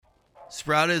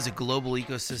Sprouta is a global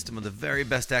ecosystem of the very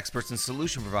best experts and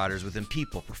solution providers within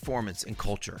people, performance, and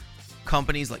culture.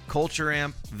 Companies like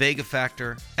CultureAmp,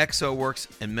 VegaFactor, ExoWorks,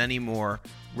 and many more,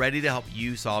 ready to help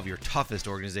you solve your toughest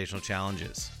organizational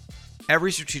challenges.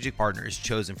 Every strategic partner is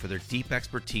chosen for their deep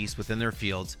expertise within their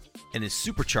fields and is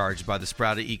supercharged by the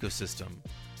Sprouta ecosystem.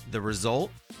 The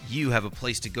result? You have a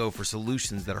place to go for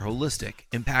solutions that are holistic,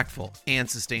 impactful, and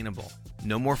sustainable.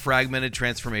 No more fragmented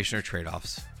transformation or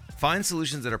trade-offs. Find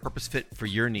solutions that are purpose-fit for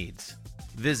your needs.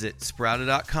 Visit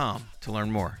Sprouta.com to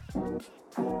learn more.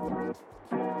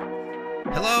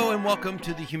 Hello and welcome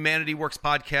to the Humanity Works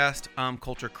podcast. I'm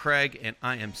Colter Craig and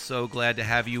I am so glad to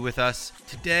have you with us.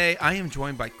 Today I am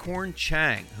joined by Corn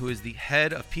Chang, who is the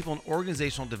head of people and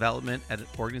organizational development at an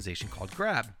organization called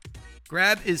Grab.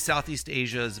 Grab is Southeast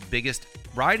Asia's biggest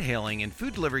ride-hailing and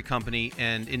food delivery company,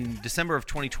 and in December of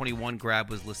 2021, Grab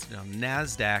was listed on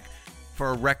NASDAQ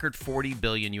for a record $40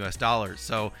 billion US.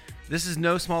 So this is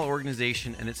no small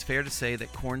organization, and it's fair to say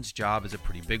that Corn's job is a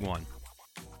pretty big one.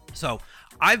 So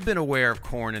I've been aware of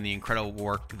Corn and the incredible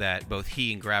work that both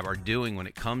he and Grab are doing when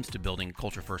it comes to building a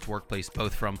culture-first workplace,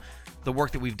 both from the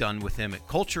work that we've done with him at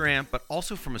CultureAmp, but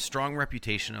also from a strong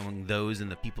reputation among those in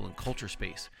the people and culture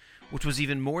space, which was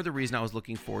even more the reason I was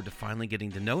looking forward to finally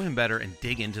getting to know him better and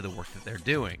dig into the work that they're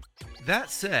doing.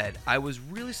 That said, I was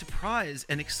really surprised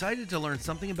and excited to learn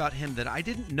something about him that I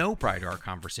didn't know prior to our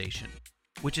conversation,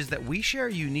 which is that we share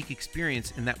a unique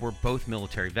experience in that we're both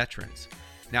military veterans.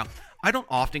 Now, I don't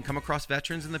often come across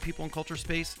veterans in the people and culture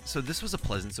space, so this was a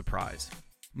pleasant surprise.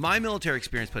 My military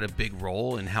experience played a big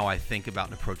role in how I think about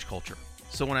and approach culture.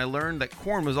 So when I learned that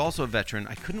Corn was also a veteran,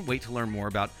 I couldn't wait to learn more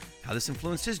about how this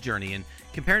influenced his journey and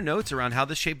compare notes around how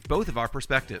this shaped both of our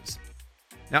perspectives.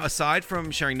 Now, aside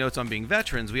from sharing notes on being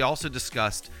veterans, we also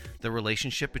discussed the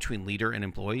relationship between leader and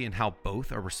employee and how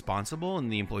both are responsible in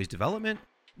the employee's development,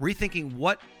 rethinking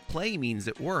what play means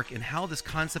at work and how this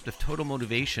concept of total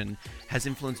motivation has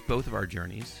influenced both of our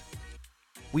journeys.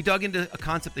 We dug into a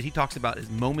concept that he talks about as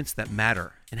moments that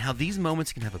matter and how these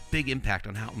moments can have a big impact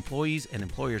on how employees and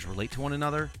employers relate to one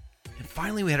another. And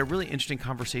finally, we had a really interesting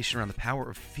conversation around the power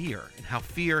of fear and how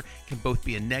fear can both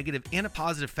be a negative and a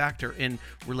positive factor in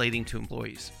relating to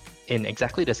employees. In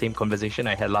exactly the same conversation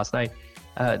I had last night,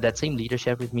 that same leader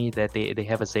shared with me that they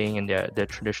have a saying in their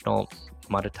traditional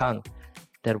mother tongue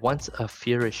that once a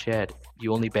fear is shared,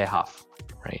 you only bear half,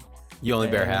 right? You only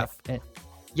bear half.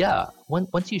 Yeah,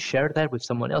 once you share that with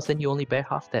someone else, then you only bear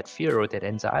half that fear or that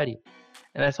anxiety.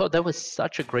 And I thought that was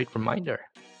such a great reminder.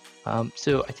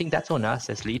 So I think that's on us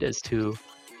as leaders to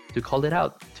call it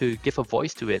out, to give a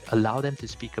voice to it, allow them to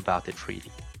speak about it freely.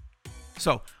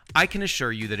 So I can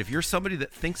assure you that if you're somebody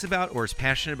that thinks about or is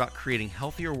passionate about creating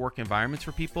healthier work environments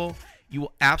for people, you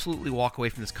will absolutely walk away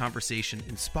from this conversation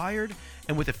inspired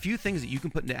and with a few things that you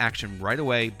can put into action right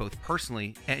away, both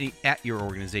personally and at your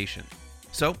organization.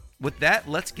 So with that,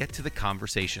 let's get to the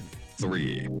conversation.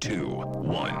 3, 2,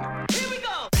 1. Here we go!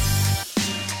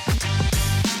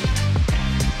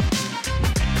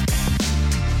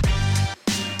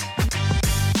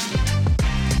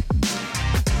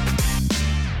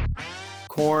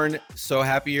 Corn, so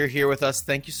happy you're here with us.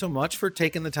 Thank you so much for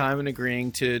taking the time and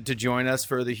agreeing to join us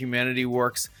for the Humanity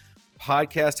Works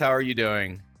podcast. How are you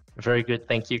doing? Very good.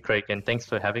 Thank you, Craig. And thanks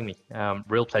for having me.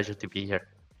 Real pleasure to be here.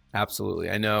 Absolutely.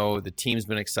 I know the team's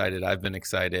been excited. I've been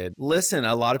excited. Listen,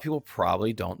 a lot of people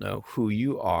probably don't know who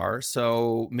you are.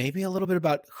 So maybe a little bit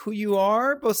about who you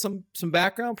are, both some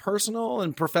background, personal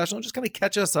and professional, just kind of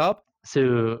catch us up.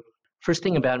 So first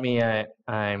thing about me,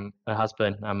 I'm a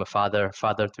husband. I'm a father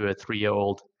to a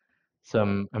 3-year-old. So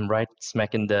I'm right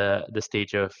smack in the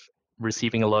stage of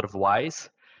receiving a lot of whys,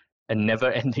 a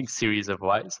never-ending series of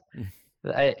whys.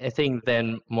 I think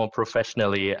then more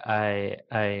professionally,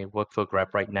 I work for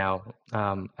Grab right now.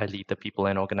 I lead the people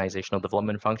and organizational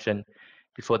development function.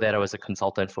 Before that, I was a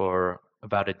consultant for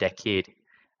about a decade.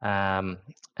 And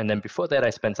then before that,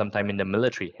 I spent some time in the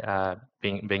military,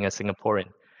 being a Singaporean.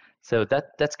 So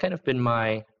that's kind of been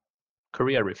my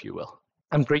career, if you will.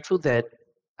 I'm grateful that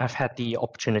I've had the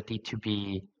opportunity to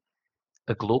be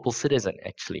a global citizen,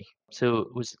 actually. So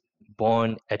I was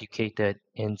born, educated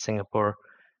in Singapore,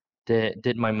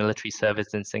 did my military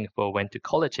service in Singapore, went to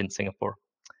college in Singapore.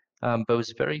 But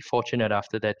was very fortunate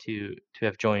after that to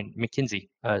have joined McKinsey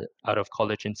out of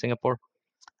college in Singapore.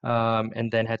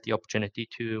 And then had the opportunity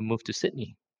to move to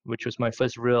Sydney, which was my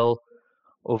first real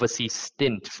overseas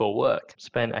stint for work.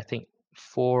 Spent, I think,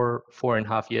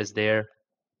 4.5 years there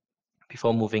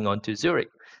before moving on to Zurich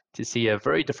to see a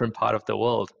very different part of the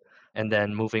world. And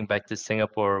then moving back to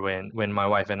Singapore when my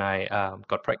wife and I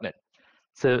got pregnant.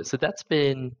 So that's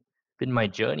been my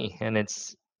journey, and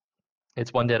it's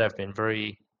one that I've been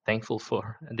very thankful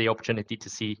for the opportunity to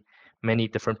see many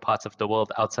different parts of the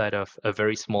world outside of a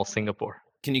very small Singapore.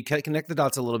 Can you connect the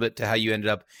dots a little bit to how you ended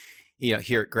up,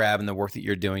 here at Grab and the work that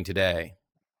you're doing today?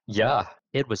 Yeah,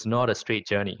 it was not a straight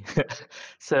journey.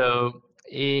 So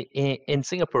in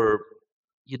Singapore,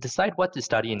 you decide what to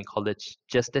study in college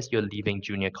just as you're leaving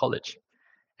junior college.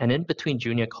 And in between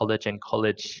junior college and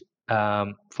college,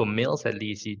 for males at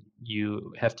least,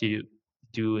 you have to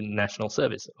do national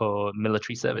service or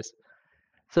military service.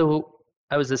 So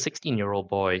I was a 16-year-old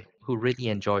boy who really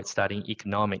enjoyed studying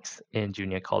economics in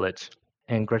junior college.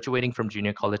 And graduating from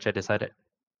junior college, I decided,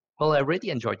 well, I really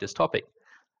enjoyed this topic.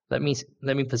 Let me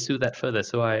pursue that further.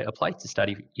 So I applied to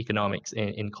study economics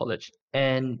in college.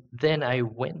 And then I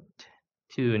went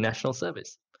to national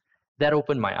service. That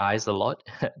opened my eyes a lot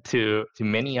to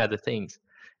many other things.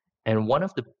 And one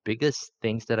of the biggest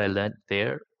things that I learned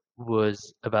there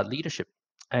was about leadership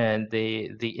and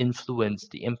the influence,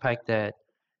 the impact that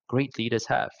great leaders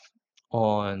have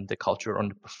on the culture, on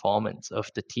the performance of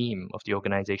the team, of the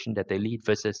organization that they lead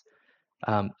versus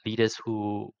leaders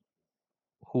who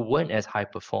weren't as high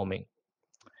performing.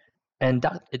 And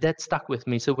that stuck with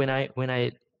me. So when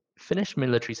I finished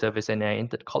military service and I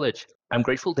entered college, I'm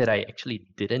grateful that I actually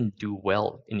didn't do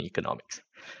well in economics.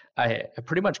 I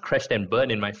pretty much crashed and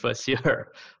burned in my first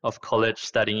year of college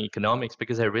studying economics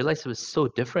because I realized it was so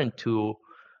different to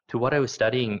what I was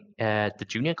studying at the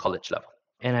junior college level.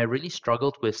 And I really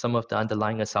struggled with some of the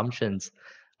underlying assumptions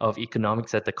of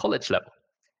economics at the college level.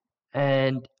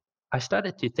 And I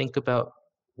started to think about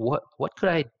what could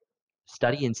I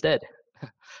study instead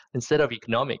of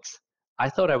economics. I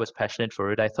thought I was passionate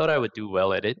for it. I thought I would do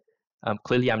well at it.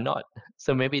 Clearly, I'm not.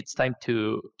 So maybe it's time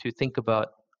to think about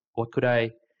what could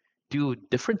I do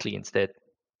differently instead.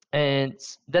 And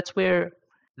that's where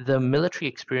the military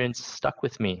experience stuck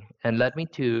with me and led me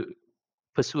to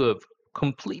pursue a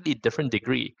completely different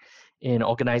degree in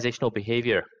organizational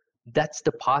behavior. That's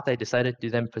the path I decided to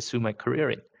then pursue my career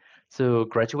in. So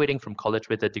graduating from college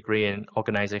with a degree in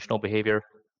organizational behavior,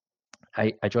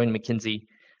 I joined McKinsey,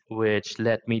 which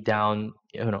led me down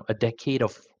a decade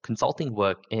of consulting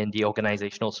work in the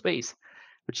organizational space,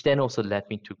 which then also led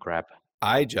me to Grab.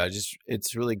 I judge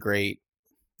it's really great.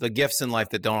 The gifts in life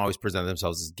that don't always present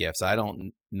themselves as gifts. I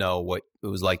don't know what it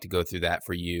was like to go through that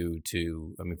for you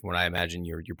from what I imagine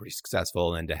you're pretty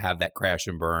successful, and to have that crash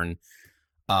and burn.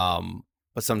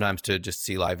 But sometimes to just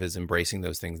see life as embracing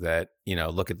those things that,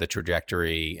 look at the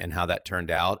trajectory and how that turned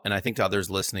out. And I think to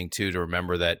others listening too, to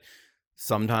remember that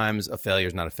sometimes a failure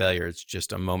is not a failure. It's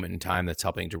just a moment in time that's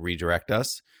helping to redirect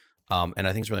us. And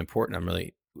I think it's really important. I'm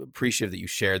really appreciative that you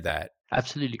shared that.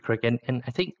 Absolutely, Craig. And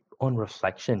I think on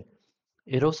reflection,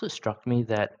 it also struck me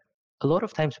that a lot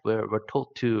of times we're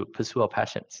told to pursue our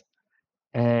passions.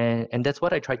 And that's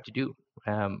what I tried to do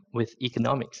with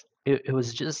economics. It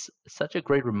was just such a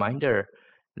great reminder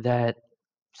that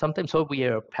sometimes what we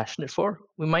are passionate for,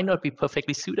 we might not be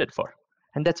perfectly suited for.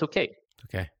 And that's okay.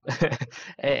 Okay.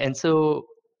 And so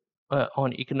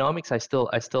on economics, I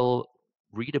still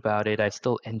read about it. I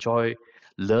still enjoy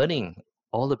learning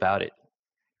all about it.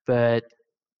 But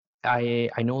I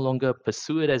no longer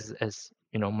pursue it as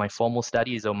my formal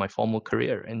studies or my formal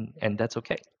career, and that's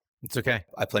okay. It's okay.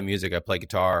 I play music. I play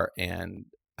guitar, and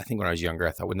I think when I was younger,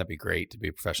 I thought, wouldn't that be great to be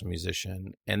a professional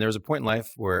musician? And there was a point in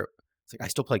life where it's like, I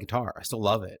still play guitar. I still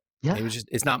love it. Yeah.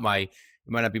 It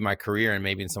might not be my career, and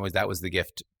maybe in some ways that was the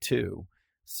gift too.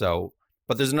 So,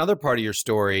 but there's another part of your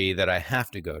story that I have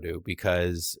to go to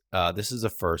because this is a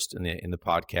first in the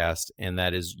podcast, and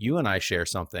that is you and I share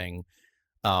something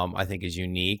I think is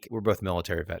unique. We're both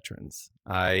military veterans.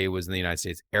 I was in the United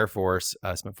States Air Force.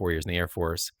 I spent 4 years in the Air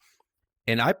Force.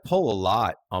 And I pull a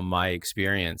lot on my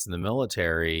experience in the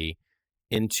military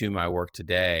into my work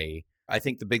today. I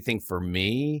think the big thing for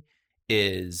me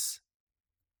is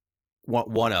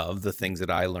one of the things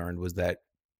that I learned was that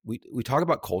we talk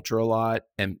about culture a lot,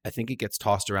 and I think it gets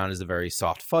tossed around as a very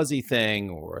soft, fuzzy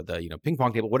thing, or the ping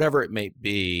pong table, whatever it may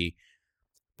be.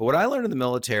 But what I learned in the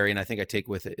military, and I think I take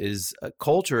with it, is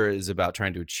culture is about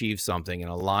trying to achieve something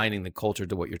and aligning the culture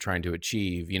to what you're trying to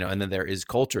achieve. And then there is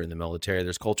culture in the military.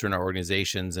 There's culture in our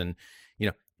organizations, and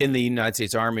in the United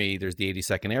States Army, there's the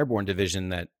 82nd Airborne Division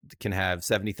that can have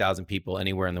 70,000 people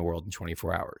anywhere in the world in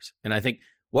 24 hours. And I think,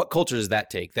 what culture does that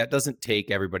take? That doesn't take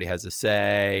everybody has a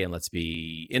say and let's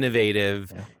be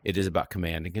innovative. Yeah. It is about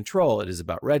command and control. It is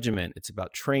about regiment. It's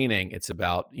about training. It's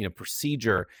about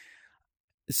procedure.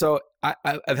 So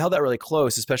I've held that really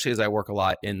close, especially as I work a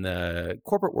lot in the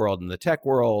corporate world and the tech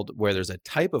world, where there's a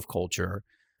type of culture.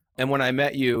 And when I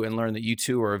met you and learned that you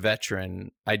too were a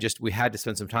veteran, we had to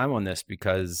spend some time on this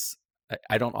because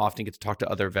I don't often get to talk to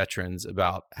other veterans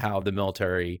about how the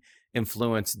military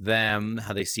influenced them,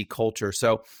 how they see culture.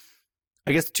 So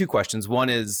I guess two questions. One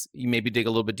is you maybe dig a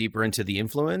little bit deeper into the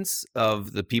influence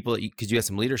of the people, because you have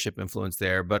some leadership influence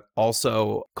there, but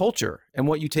also culture and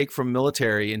what you take from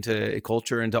military into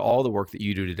culture, into all the work that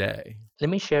you do today. Let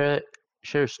me share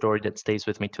a story that stays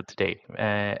with me to today,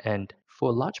 and for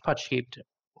a large part shaped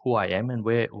who I am and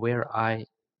where I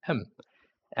am.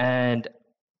 And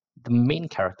the main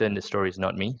character in the story is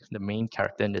not me. The main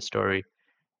character in the story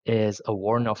is a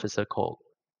warrant officer called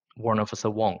Warrant Officer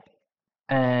Wong.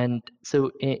 And so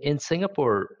in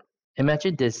Singapore,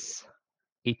 imagine this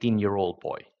 18-year-old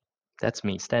boy. That's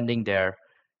me standing there,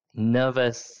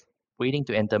 nervous, waiting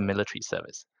to enter military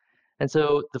service. And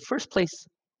so the first place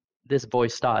this boy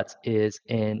starts is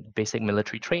in basic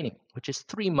military training, which is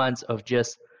 3 months of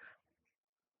just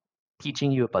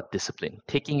teaching you about discipline,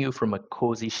 taking you from a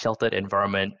cozy, sheltered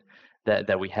environment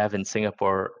that we have in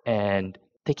Singapore and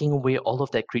taking away all of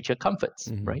that creature comforts,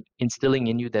 right? Instilling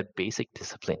in you that basic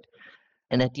discipline.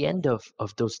 And at the end of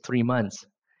those 3 months,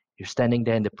 you're standing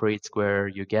there in the parade square,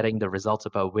 you're getting the results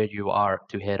about where you are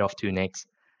to head off to next.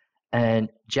 And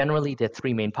generally, there are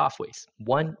three main pathways.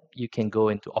 One, you can go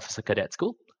into officer cadet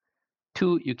school.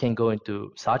 Two, you can go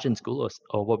into sergeant school,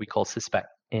 or what we call CISPEC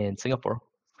in Singapore.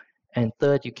 And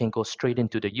third, you can go straight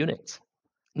into the units.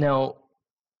 Now,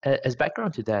 as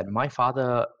background to that, my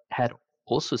father had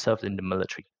also served in the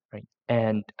military, right?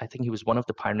 And I think he was one of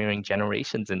the pioneering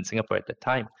generations in Singapore at the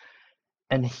time.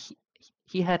 And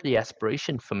he had the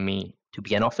aspiration for me to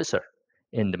be an officer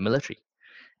in the military.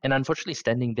 And unfortunately,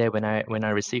 standing there when I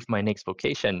received my next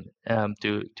vocation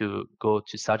to go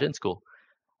to sergeant school,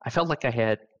 I felt like I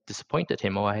had disappointed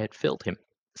him or I had failed him.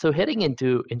 So heading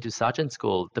into sergeant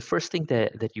school, the first thing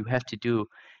that you have to do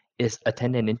is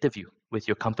attend an interview with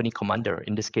your company commander,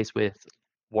 in this case with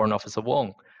Warrant Officer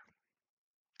Wong.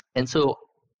 And so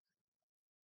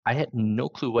I had no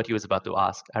clue what he was about to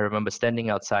ask. I remember standing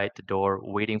outside the door,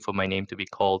 waiting for my name to be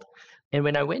called. And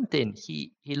when I went in,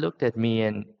 he looked at me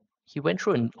and he went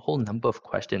through a whole number of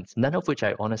questions, none of which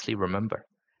I honestly remember.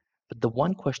 But the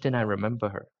one question I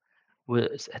remember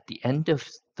was at the end of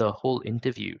the whole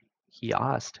interview, he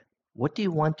asked, "What do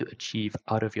you want to achieve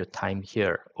out of your time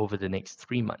here over the next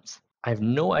 3 months?" I have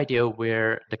no idea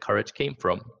where the courage came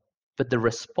from, but the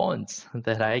response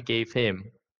that I gave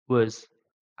him was,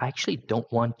 "I actually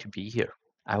don't want to be here.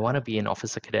 I want to be in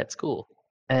officer cadet school."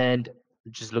 And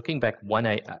just looking back, one,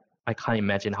 I can't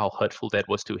imagine how hurtful that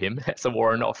was to him as a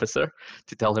warrant officer,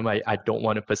 to tell him I don't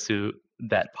want to pursue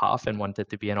that path and wanted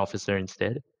to be an officer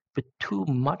instead. But two,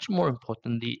 much more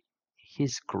importantly,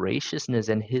 his graciousness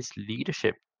and his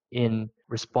leadership in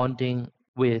responding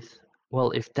with,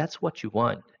 "Well, if that's what you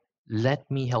want, let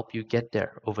me help you get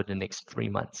there over the next 3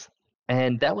 months."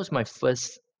 And that was my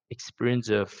first experience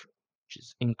of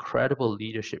just incredible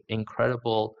leadership,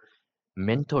 incredible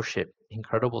mentorship,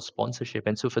 incredible sponsorship.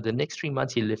 And so for the next 3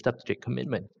 months, he lived up to the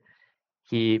commitment.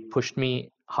 He pushed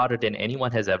me harder than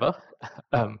anyone has ever.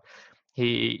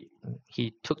 He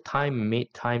took time,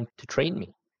 made time to train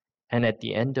me. And at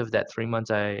the end of that 3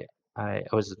 months, I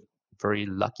was very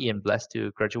lucky and blessed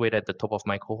to graduate at the top of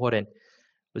my cohort and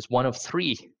was one of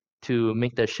three to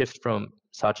make the shift from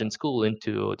sergeant school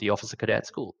into the officer cadet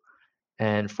school.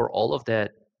 And for all of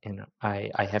that,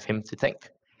 I have him to thank.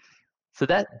 So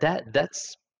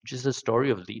that's just a story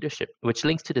of leadership, which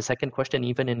links to the second question.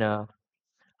 Even in a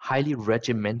highly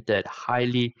regimented,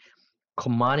 highly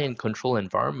command and control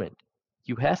environment,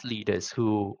 you have leaders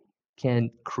who can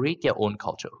create their own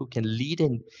culture, who can lead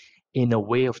in a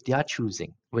way of their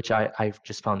choosing, which I've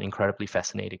just found incredibly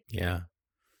fascinating. Yeah.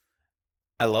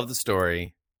 I love the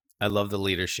story. I love the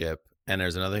leadership. And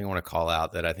there's another thing I want to call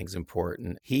out that I think is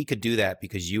important. He could do that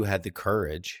because you had the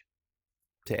courage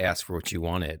to ask for what you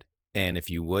wanted. And if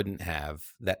you wouldn't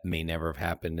have, that may never have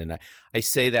happened. And I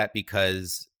say that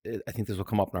because I think this will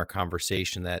come up in our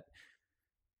conversation, that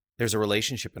there's a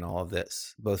relationship in all of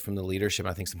this, both from the leadership.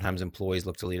 I think sometimes employees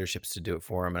look to leaderships to do it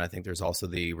for them. And I think there's also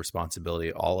the responsibility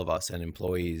of all of us and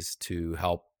employees to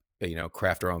help,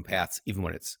 craft our own paths, even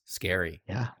when it's scary.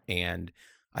 Yeah. And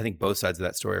I think both sides of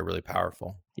that story are really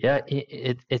powerful. Yeah,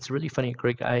 it's really funny,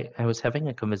 Greg. I was having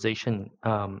a conversation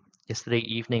yesterday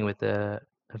evening with a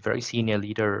very senior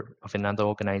leader of another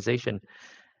organization.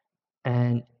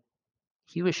 And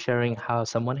he was sharing how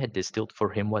someone had distilled for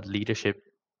him what leadership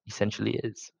essentially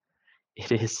is.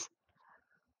 It is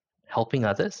helping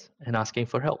others and asking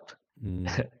for help.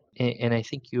 And I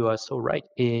think you are so right.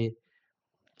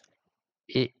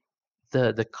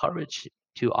 The courage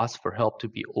to ask for help, to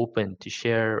be open, to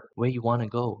share where you want to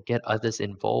go, get others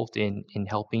involved in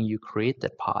helping you create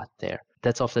that path there.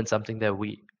 That's often something that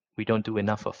we we don't do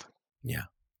enough of. Yeah.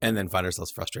 And then find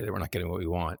ourselves frustrated we're not getting what we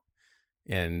want.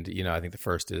 And, I think the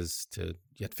first is you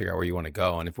have to figure out where you want to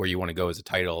go. And if where you want to go is a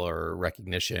title or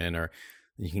recognition, or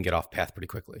you can get off path pretty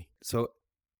quickly. So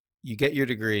you get your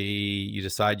degree, you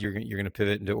decide you're going to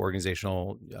pivot into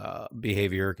organizational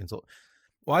behavior consult.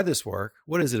 Why this work?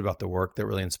 What is it about the work that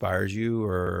really inspires you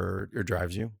or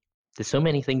drives you? There's so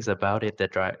many things about it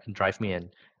that drive me and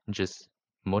just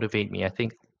motivate me. I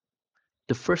think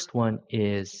the first one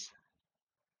is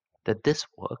that this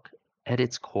work at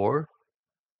its core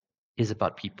is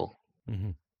about people. Mm-hmm.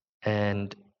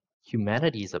 And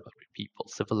humanity is about people.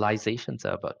 Civilizations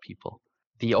are about people.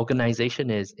 The organization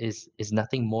is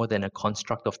nothing more than a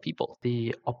construct of people.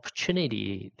 The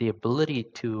opportunity, the ability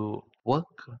to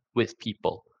work with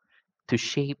people, to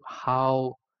shape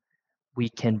how we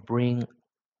can bring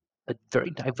a very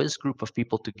diverse group of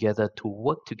people together to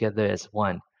work together as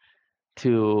one,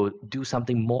 to do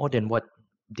something more than what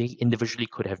they individually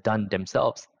could have done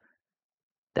themselves.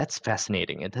 That's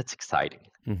fascinating and that's exciting.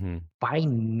 Mm-hmm. By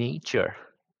nature,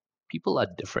 people are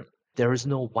different. There is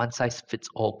no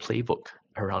one-size-fits-all playbook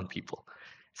around people.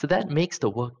 So that makes the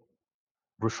work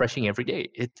refreshing every day.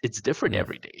 It's different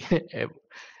every day.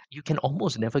 You can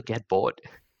almost never get bored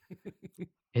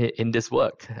in this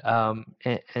work.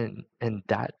 And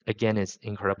that, again, is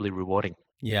incredibly rewarding.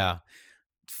 Yeah.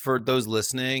 For those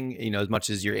listening, as much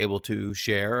as you're able to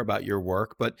share about your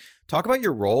work, but talk about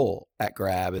your role at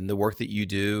Grab and the work that you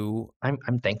do. I'm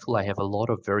thankful I have a lot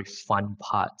of very fun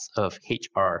parts of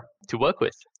HR to work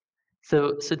with.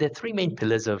 So there are three main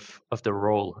pillars of the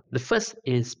role. The first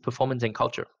is performance and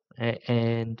culture.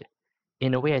 And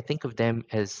in a way, I think of them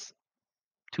as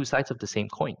two sides of the same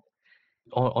coin.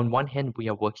 On one hand, we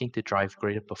are working to drive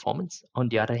greater performance. On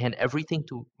the other hand, everything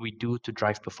we do to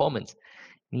drive performance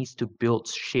needs to build,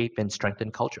 shape, and strengthen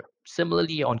culture.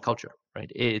 Similarly on culture, right?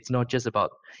 It's not just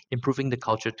about improving the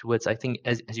culture towards, I think,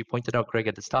 as you pointed out, Greg,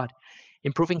 at the start,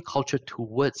 improving culture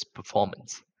towards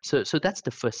performance. So that's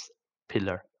the first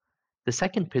pillar. The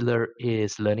second pillar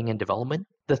is learning and development.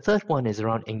 The third one is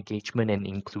around engagement and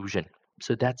inclusion.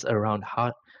 So that's around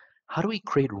how do we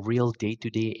create real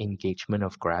day-to-day engagement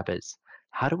of Grabbers?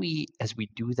 How do we, as we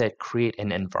do that, create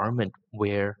an environment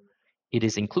where it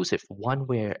is inclusive, one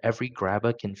where every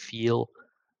Grabber can feel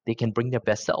they can bring their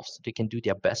best selves, they can do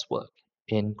their best work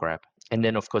in Grab. And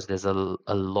then, of course, there's a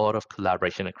lot of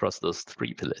collaboration across those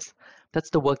three pillars. That's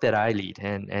the work that I lead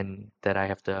and that I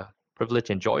have the privilege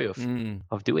and joy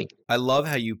of doing. I love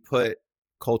how you put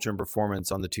culture and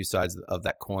performance on the two sides of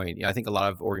that coin. I think a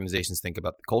lot of organizations think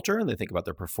about the culture and they think about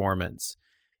their performance.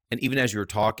 And even as you were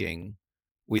talking,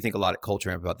 we think a lot at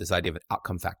Culture Amp about this idea of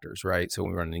outcome factors, right? So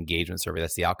when we run an engagement survey,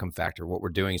 that's the outcome factor. What we're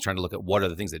doing is trying to look at what are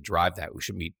the things that drive that. We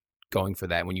should be going for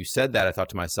that. And when you said that, I thought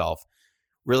to myself,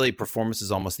 really, performance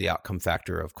is almost the outcome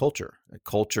factor of culture.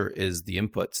 Culture is the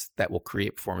inputs that will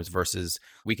create performance versus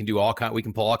we can pull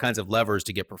all kinds of levers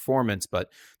to get performance, but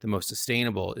the most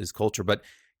sustainable is culture. But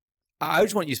I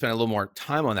just want you to spend a little more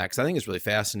time on that because I think it's really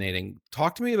fascinating.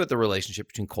 Talk to me about the relationship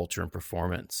between culture and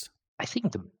performance. I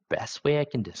think the best way I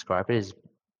can describe it is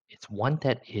it's one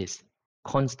that is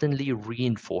constantly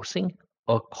reinforcing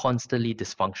or constantly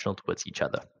dysfunctional towards each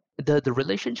other. The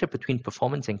relationship between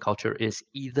performance and culture is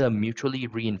either mutually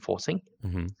reinforcing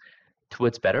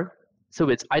towards better. So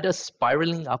it's either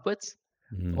spiraling upwards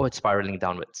or it's spiraling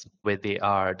downwards, where they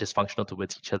are dysfunctional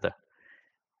towards each other.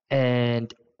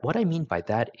 And what I mean by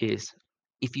that is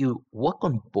if you work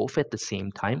on both at the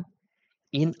same time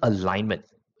in alignment,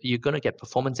 you're going to get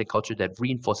performance and culture that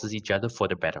reinforces each other for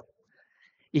the better.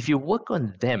 If you work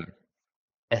on them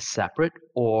as separate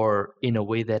or in a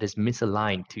way that is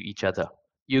misaligned to each other,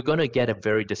 you're going to get a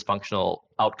very dysfunctional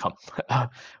outcome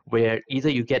where either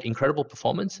you get incredible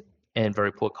performance and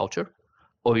very poor culture,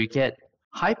 or you get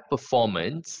high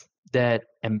performance that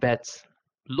embeds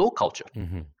low culture.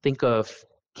 Think of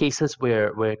cases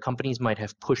where companies might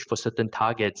have pushed for certain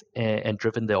targets and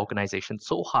driven the organization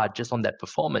so hard just on that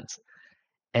performance.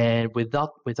 And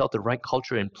without the right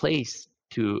culture in place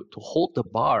to hold the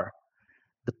bar,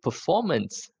 the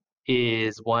performance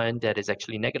is one that is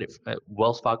actually negative.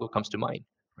 Wells Fargo comes to mind,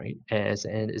 right, as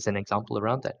an example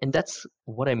around that. And that's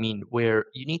what I mean, where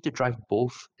you need to drive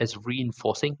both as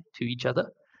reinforcing to each other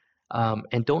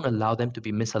and don't allow them to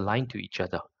be misaligned to each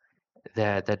other.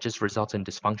 That just results in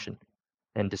dysfunction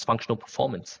and dysfunctional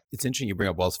performance. It's interesting you bring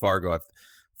up Wells Fargo. I've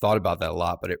thought about that a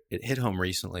lot, but it hit home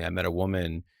recently. I met a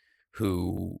woman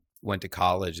who went to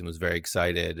college and was very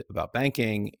excited about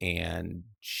banking, and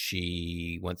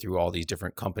she went through all these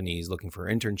different companies looking for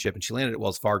her internship, and she landed at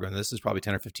Wells Fargo, and this is probably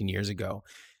 10 or 15 years ago.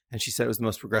 And she said it was the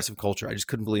most progressive culture. I just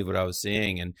couldn't believe what I was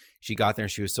seeing. And she got there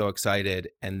and she was so excited.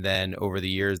 And then over the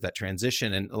years, that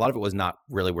transition, and a lot of it was not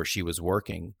really where she was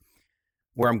working.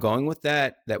 Where I'm going with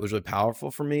that was really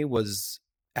powerful for me was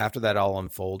after that all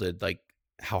unfolded, like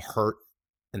how hurt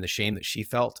and the shame that she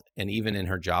felt. And even in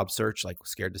her job search, like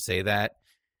scared to say that.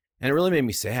 And it really made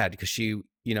me sad because she,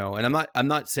 and I'm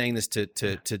not saying this to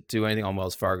do anything on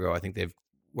Wells Fargo. I think they've,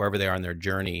 wherever they are in their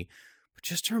journey, but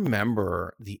just to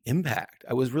remember the impact.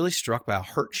 I was really struck by how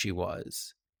hurt she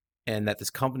was, and that this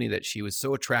company that she was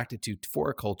so attracted to for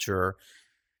a culture,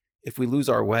 if we lose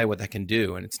our way, what that can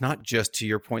do. And it's not just, to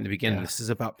your point in the beginning, this is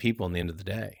about people in the end of the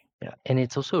day. Yeah. And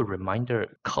it's also a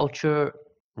reminder, culture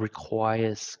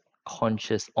requires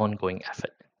conscious ongoing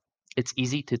effort. It's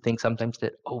easy to think sometimes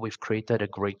that, we've created a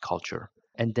great culture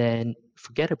and then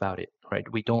forget about it, right?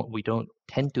 We don't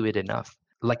tend to it enough.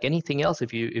 Like anything else,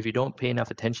 if you don't pay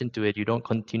enough attention to it, you don't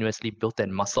continuously build that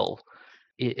muscle,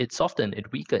 it softens,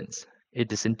 it weakens, it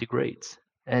disintegrates.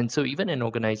 And so even an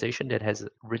organization that has a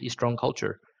really strong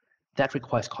culture, that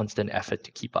requires constant effort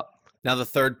to keep up. Now, the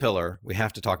third pillar, we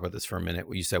have to talk about this for a minute,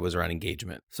 what you said was around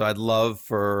engagement. So I'd love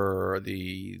for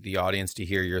the audience to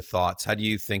hear your thoughts. How do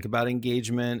you think about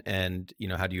engagement, and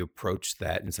how do you approach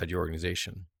that inside your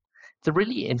organization? It's a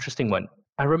really interesting one.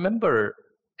 I remember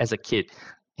as a kid,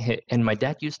 and my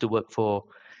dad used to work for,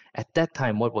 at that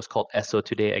time, what was called Esso,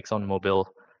 today ExxonMobil.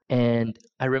 And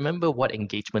I remember what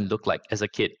engagement looked like as a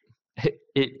kid.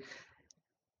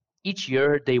 Each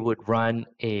year, they would run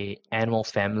an annual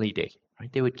family day.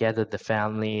 Right? They would gather the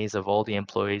families of all the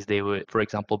employees. They would, for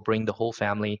example, bring the whole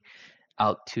family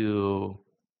out to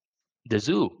the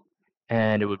zoo,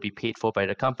 and it would be paid for by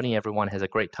the company. Everyone has a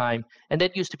great time. And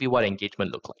that used to be what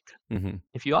engagement looked like. Mm-hmm.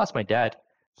 If you ask my dad,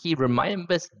 he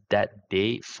remembers that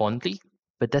day fondly,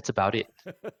 but that's about it.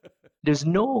 There's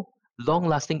no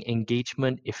long-lasting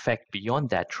engagement effect beyond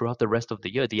that throughout the rest of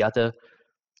the year. The other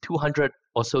 200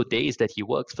 or so days that he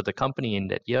works for the company in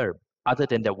that year, other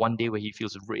than that one day where he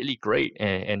feels really great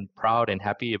and proud and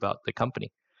happy about the company.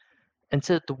 And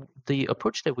so the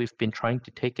approach that we've been trying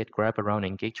to take at Grab around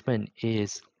engagement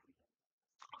is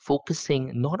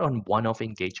focusing not on one-off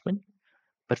engagement,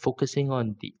 but focusing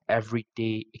on the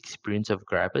everyday experience of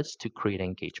Grabbers to create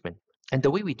engagement. And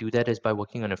the way we do that is by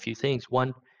working on a few things.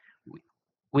 One,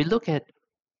 we look at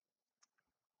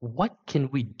what can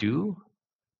we do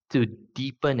to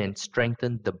deepen and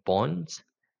strengthen the bonds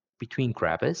between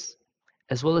Grabbers,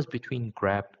 as well as between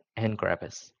Grab and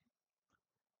Grabbers.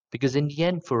 Because in the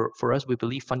end, for us, we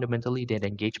believe fundamentally that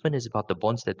engagement is about the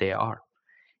bonds that they are.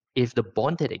 If the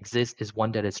bond that exists is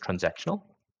one that is transactional,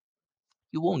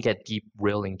 you won't get deep,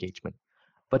 real engagement.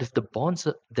 But if the bonds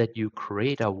that you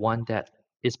create are one that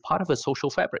is part of a social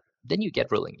fabric, then you get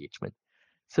real engagement.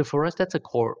 So for us, that's a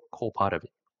core part of it.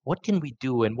 What can we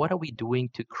do, and what are we doing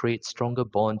to create stronger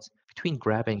bonds between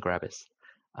Grab and Grabbers?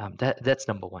 That's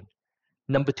number one.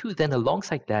 Number two, then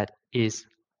alongside that is,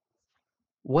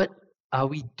 what are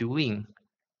we doing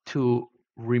to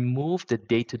remove the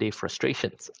day-to-day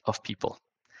frustrations of people?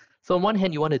 So on one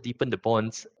hand, you want to deepen the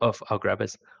bonds of our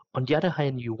Grabbers. On the other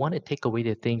hand, you want to take away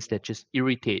the things that just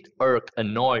irritate, irk,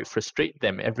 annoy, frustrate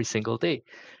them every single day.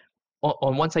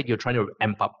 On one side, you're trying to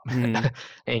amp up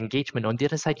engagement. On the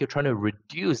other side, you're trying to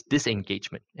reduce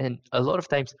disengagement. And a lot of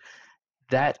times,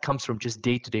 that comes from just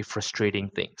day-to-day frustrating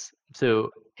things.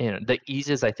 So the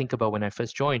easiest I think about when I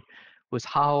first joined was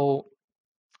how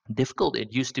difficult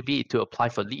it used to be to apply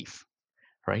for leave,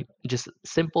 right? Just a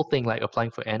simple thing like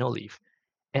applying for annual leave.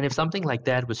 And if something like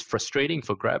that was frustrating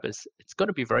for Grabbers, it's going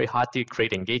to be very hard to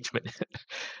create engagement.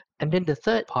 And then the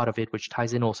third part of it, which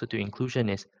ties in also to inclusion,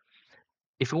 is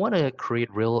if we want to create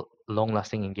real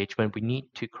long-lasting engagement, we need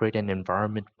to create an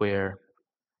environment where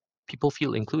people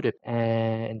feel included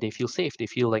and they feel safe. They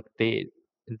feel like they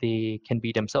can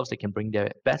be themselves. They can bring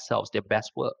their best selves, their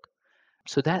best work.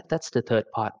 So that's the third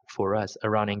part for us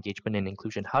around engagement and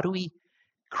inclusion. How do we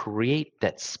create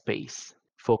that space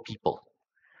for people?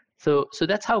 So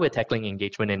that's how we're tackling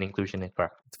engagement and inclusion at Grab.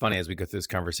 It's funny, as we go through this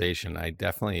conversation, I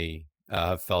definitely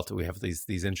felt that we have these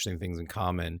interesting things in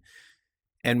common.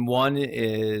 And one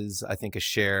is, I think, a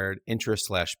shared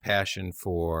interest/passion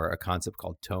for a concept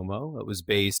called TOMO. It was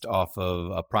based off of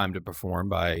a Prime to Perform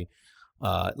by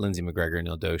Lindsay McGregor and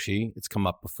Neil Doshi. It's come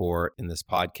up before in this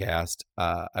podcast.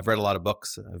 I've read a lot of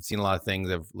books. I've seen a lot of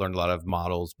things. I've learned a lot of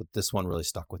models, but this one really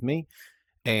stuck with me.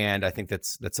 And I think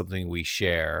that's something we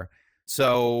share.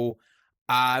 So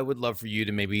I would love for you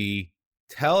to maybe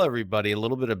tell everybody a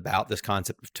little bit about this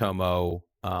concept of TOMO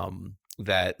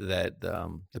that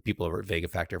the people over at Vega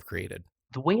Factor have created.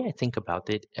 The way I think about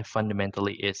it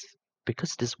fundamentally is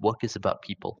because this work is about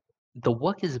people. The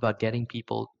work is about getting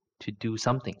people to do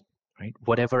something, right?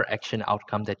 Whatever action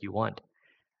outcome that you want.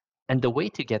 And the way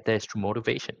to get there is through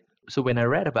motivation. So when I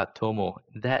read about Tomo,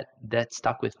 that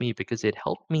stuck with me because it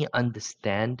helped me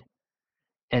understand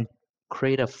and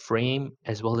create a frame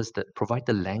as well as provide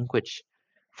the language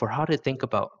for how to think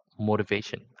about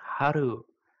motivation, how to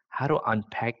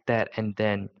unpack that and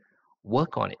then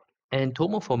work on it. And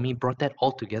Tomo for me brought that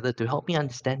all together to help me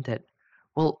understand that,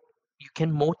 well, you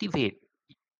can motivate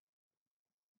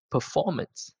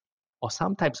performance or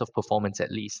some types of performance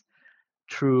at least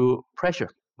through pressure,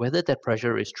 whether that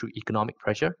pressure is through economic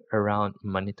pressure around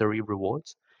monetary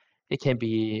rewards. It can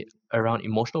be around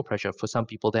emotional pressure. For some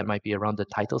people, that might be around the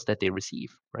titles that they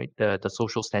receive, right? The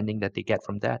social standing that they get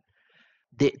from that.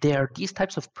 There are these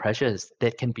types of pressures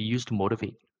that can be used to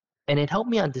motivate. And it helped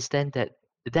me understand that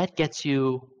that gets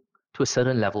you to a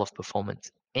certain level of performance.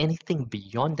 Anything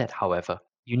beyond that, however,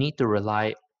 you need to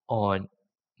rely on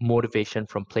motivation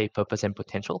from play, purpose, and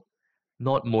potential,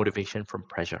 not motivation from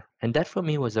pressure. And that for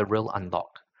me was a real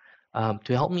unlock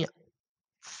to help me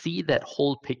see that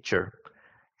whole picture,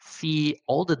 see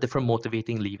all the different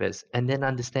motivating levers, and then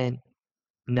understand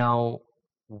now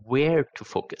where to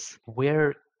focus.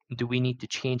 Where do we need to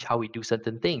change how we do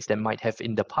certain things that might have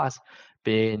in the past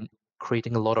been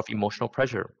creating a lot of emotional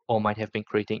pressure or might have been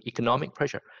creating economic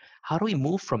pressure? How do we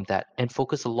move from that and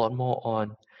focus a lot more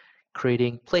on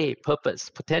creating play, purpose,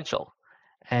 potential,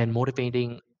 and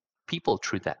motivating people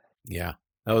through that? Yeah,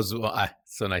 that was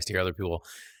so nice to hear other people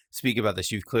speak about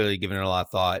this. You've clearly given it a lot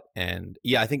of thought. And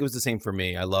yeah, I think it was the same for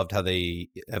me. I loved how they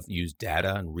have used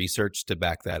data and research to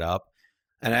back that up.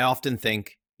 And I often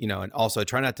think, and also I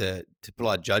try not to put a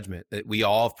lot of judgment, that we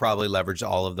all have probably leveraged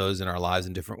all of those in our lives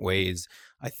in different ways.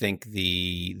 I think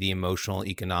the emotional,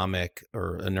 economic,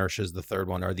 or inertia is the third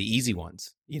one, are the easy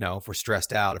ones. If we're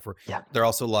stressed out, they're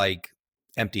also like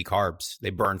empty carbs.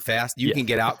 They burn fast. You can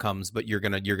get outcomes, but you're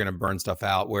gonna burn stuff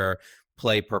out. Where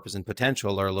play, purpose, and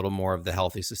potential are a little more of the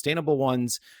healthy, sustainable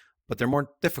ones, but they're more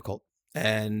difficult.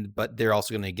 But they're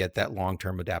also going to get that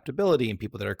long-term adaptability and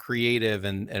people that are creative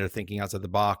and are thinking outside the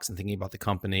box and thinking about the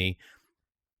company.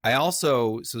 I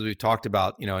also, so we talked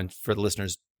about, and for the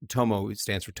listeners, TOMO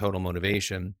stands for total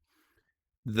motivation.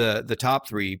 The top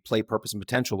three, play, purpose, and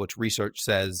potential, which research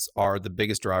says are the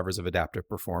biggest drivers of adaptive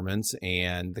performance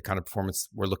and the kind of performance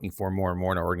we're looking for more and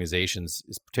more in our organizations,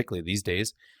 is particularly these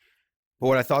days. But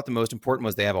what I thought the most important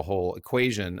was they have a whole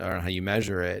equation on how you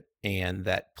measure it, and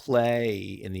that play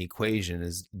in the equation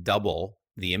is double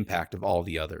the impact of all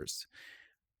the others.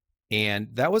 And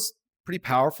that was pretty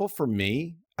powerful for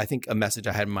me. I think a message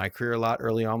I had in my career a lot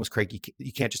early on was, Craig,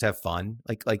 you can't just have fun.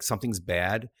 Like something's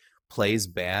bad, play's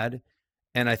bad.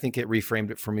 And I think it reframed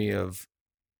it for me of,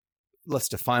 let's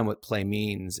define what play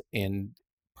means. And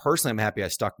personally, I'm happy I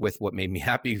stuck with what made me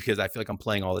happy, because I feel like I'm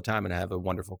playing all the time and I have a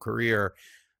wonderful career.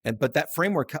 But that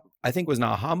framework, I think, was an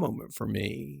aha moment for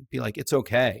me. Be like, it's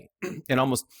okay. And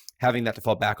almost having that to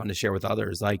fall back on to share with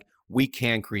others, like, we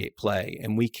can create play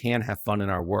and we can have fun in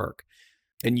our work.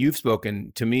 And you've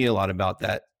spoken to me a lot about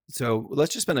that. So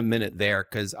let's just spend a minute there,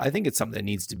 because I think it's something that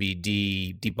needs to be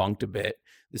debunked a bit,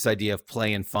 this idea of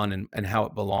play and fun and how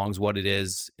it belongs, what it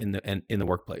is in the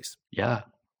workplace. Yeah.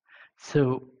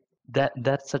 So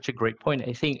that's such a great point.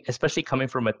 I think, especially coming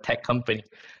from a tech company,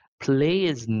 play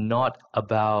is not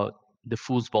about the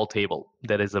foosball table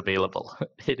that is available.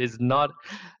 It is not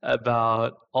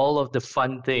about all of the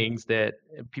fun things that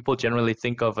people generally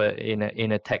think of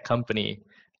in a tech company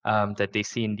that they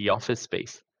see in the office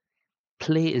space.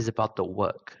 Play is about the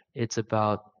work. It's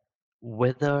about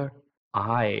whether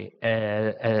I,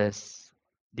 as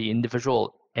the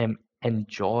individual, am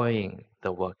enjoying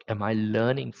the work. Am I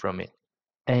learning from it?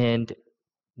 And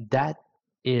that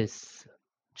is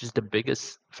just the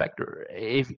biggest factor.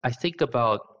 If I think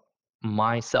about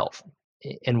myself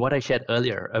and what I shared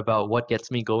earlier about what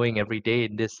gets me going every day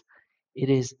in this, it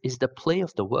is the play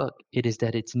of the work. It is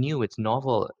that it's new, it's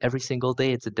novel. Every single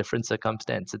day it's a different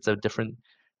circumstance, it's a different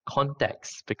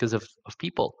context because of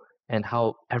people and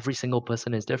how every single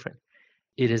person is different.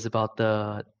 It is about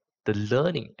the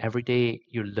learning. Every day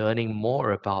you're learning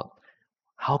more about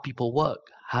how people work,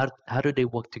 how do they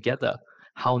work together,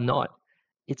 how not.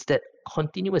 It's that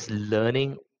continuous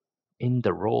learning in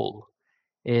the role.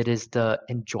 It is the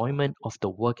enjoyment of the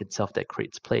work itself that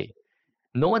creates play.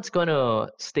 No one's going to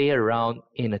stay around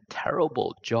in a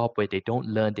terrible job where they don't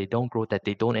learn, they don't grow, that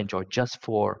they don't enjoy just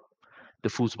for the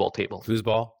foosball table.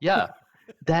 Foosball? Yeah.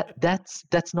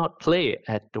 That's not play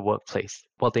at the workplace.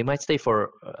 Well, they might stay for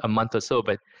a month or so,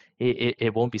 but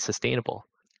it won't be sustainable.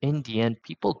 In the end,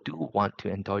 people do want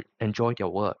to enjoy their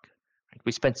work.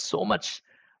 We spend so much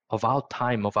of our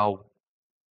time, of our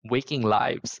waking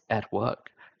lives at work.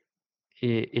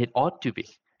 it ought to be It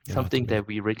ought to something be. that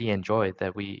we really enjoy,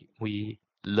 that we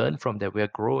learn from, that we're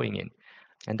growing in,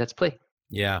 and that's play.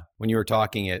 Yeah. When you were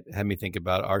talking, it had me think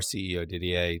about our CEO,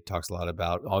 Didier, talks a lot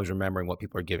about always remembering what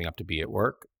people are giving up to be at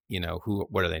work.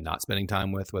 What are they not spending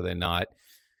time with? What are they not?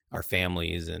 Our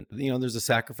families. And, there's a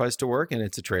sacrifice to work and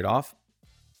it's a trade off.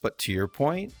 But to your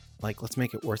point, like, let's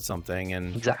make it worth something.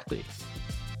 And Exactly.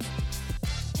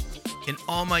 in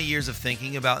all my years of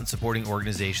thinking about and supporting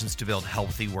organizations to build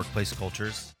healthy workplace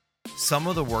cultures, some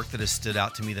of the work that has stood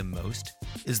out to me the most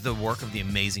is the work of the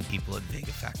amazing people at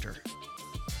Vega Factor.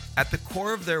 At the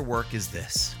core of their work is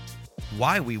this: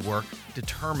 why we work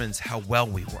determines how well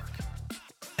we work.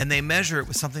 And they measure it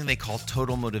with something they call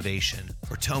total motivation,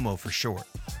 or TOMO for short.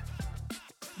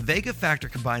 Vega Factor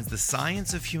combines the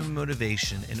science of human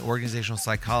motivation and organizational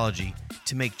psychology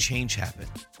to make change happen.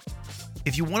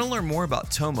 If you want to learn more about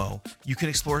TOMO, you can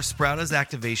explore Sprouta's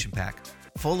Activation Pack,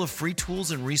 full of free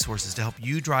tools and resources to help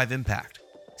you drive impact.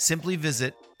 Simply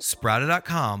visit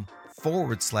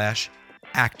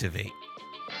sprouta.com/activate.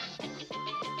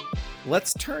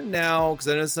 Let's turn now, because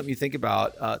I know it's something you think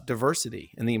about, diversity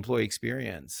in the employee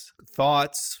experience.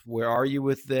 Thoughts, where are you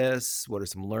with this? What are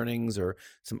some learnings or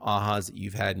some ahas that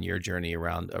you've had in your journey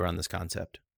around this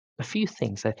concept? A few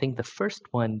things. I think the first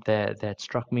one that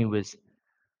struck me was,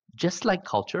 just like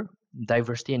culture,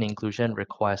 diversity and inclusion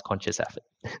requires conscious effort.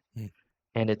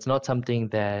 And it's not something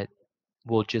that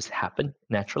will just happen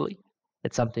naturally.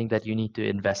 It's something that you need to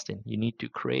invest in, you need to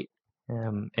create,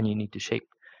 and you need to shape.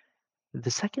 The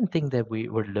second thing that we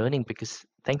were learning, because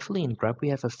thankfully in Grab, we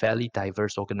have a fairly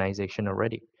diverse organization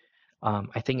already.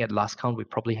 I think at last count, we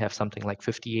probably have something like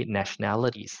 58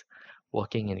 nationalities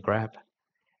working in Grab,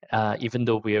 even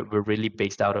though we're really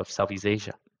based out of Southeast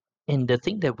Asia. And the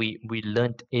thing that we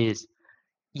learned is,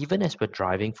 even as we're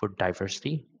driving for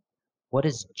diversity, what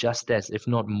is just as, if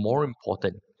not more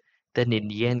important, than in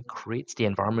the end creates the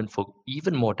environment for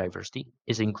even more diversity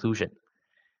is inclusion,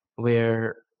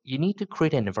 where you need to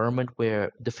create an environment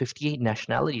where the 58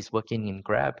 nationalities working in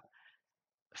Grab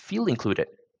feel included.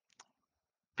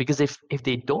 Because if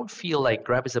they don't feel like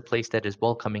Grab is a place that is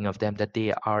welcoming of them, that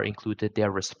they are included, they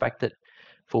are respected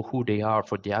for who they are,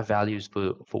 for their values,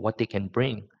 for what they can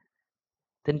bring,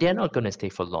 then they're not going to stay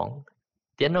for long.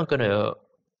 They're not going to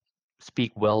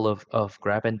speak well of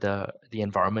Grab and the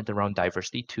environment around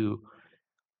diversity to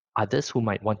others who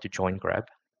might want to join Grab.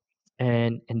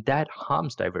 And that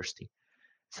harms diversity.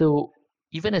 So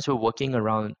even as we're working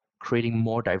around creating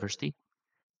more diversity,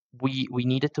 we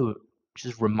needed to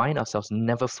just remind ourselves,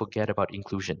 never forget about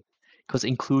inclusion, because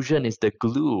inclusion is the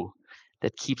glue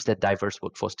that keeps that diverse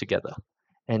workforce together,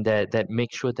 and that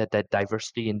makes sure that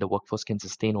diversity in the workforce can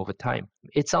sustain over time.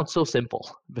 It sounds so simple,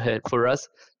 but for us,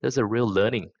 there's a real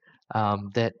learning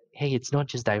that, hey, it's not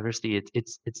just diversity,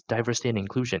 it's diversity and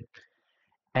inclusion.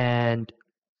 And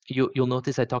you'll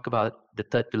notice I talk about the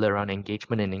third pillar around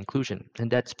engagement and inclusion, and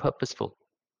that's purposeful.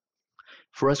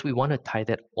 For us, we want to tie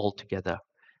that all together.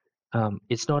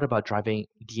 It's not about driving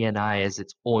D&I as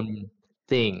its own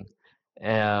thing,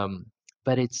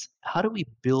 but it's how do we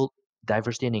build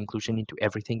diversity and inclusion into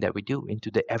everything that we do, into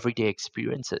the everyday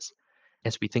experiences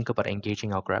as we think about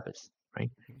engaging our Grabbers, right?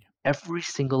 Every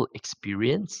single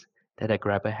experience that a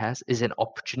Grabber has is an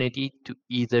opportunity to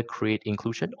either create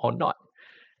inclusion or not.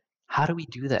 How do we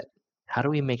do that? How do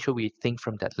we make sure we think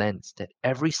from that lens, that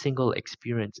every single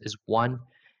experience is one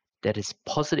that is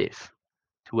positive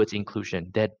towards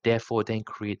inclusion, that therefore then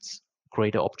creates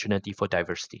greater opportunity for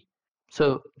diversity?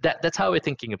 So that's how we're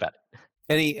thinking about it.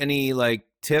 Any like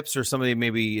tips, or somebody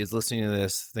maybe is listening to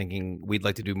this thinking we'd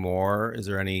like to do more? Is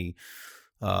there any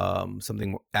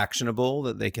something actionable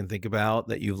that they can think about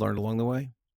that you've learned along the way?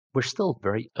 We're still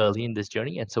very early in this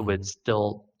journey, and so we're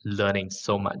still learning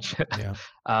so much. Yeah.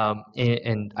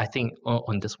 And I think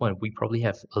on this one, we probably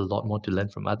have a lot more to learn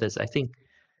from others. I think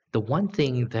the one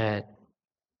thing that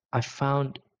I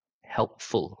found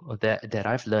helpful, or that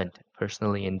I've learned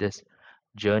personally in this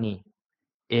journey,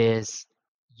 is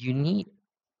you need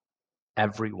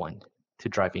everyone to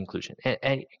drive inclusion. And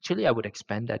actually, I would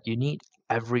expand that. You need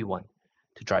everyone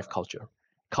to drive culture.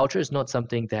 Culture is not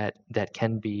something that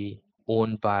can be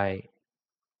owned by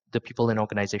the people in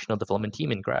organizational development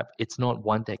team in Grab. It's not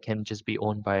one that can just be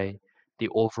owned by the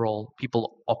overall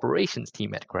people operations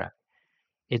team at Grab.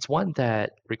 It's one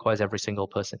that requires every single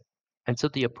person. And so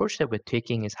the approach that we're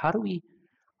taking is, how do we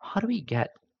get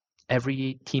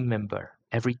every team member,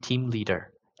 every team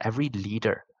leader, every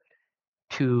leader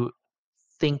to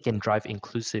think and drive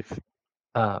inclusive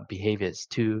behaviors,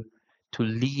 to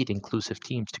lead inclusive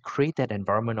teams, to create that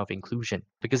environment of inclusion?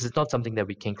 Because it's not something that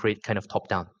we can create kind of top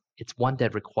down. It's one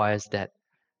that requires that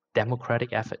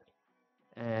democratic effort.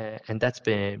 And that's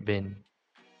been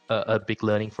a big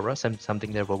learning for us and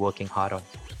something that we're working hard on.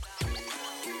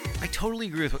 I totally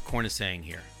agree with what Korn is saying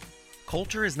here.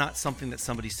 Culture is not something that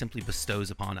somebody simply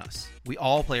bestows upon us. We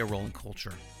all play a role in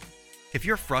culture. If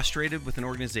you're frustrated with an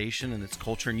organization and its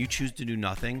culture and you choose to do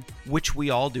nothing, which we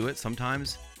all do it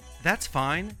sometimes, that's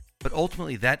fine, but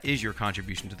ultimately that is your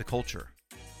contribution to the culture.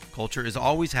 Culture is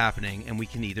always happening, and we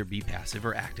can either be passive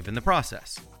or active in the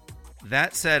process.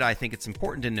 That said, I think it's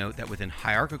important to note that within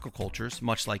hierarchical cultures,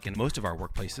 much like in most of our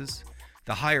workplaces,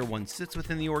 the higher one sits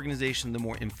within the organization, the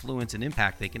more influence and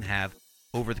impact they can have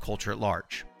over the culture at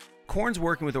large. Korn's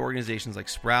working with organizations like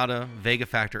Sprouta, Vega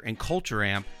Factor, and Culture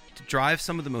Amp to drive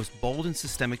some of the most bold and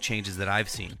systemic changes that I've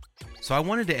seen. So I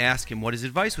wanted to ask him what his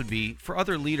advice would be for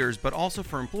other leaders, but also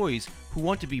for employees who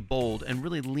want to be bold and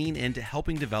really lean into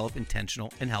helping develop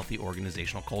intentional and healthy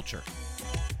organizational culture.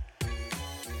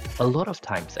 A lot of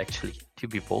times, actually, to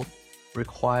be bold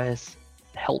requires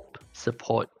help,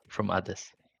 support from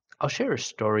others. I'll share a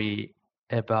story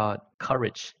about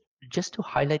courage, just to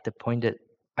highlight the point that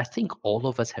I think all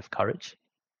of us have courage.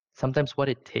 Sometimes what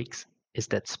it takes is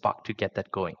that spark to get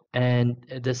that going. And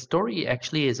the story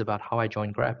actually is about how I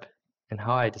joined Grab and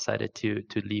how I decided to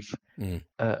leave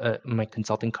my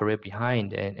consulting career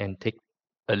behind and take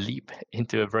a leap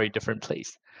into a very different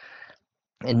place.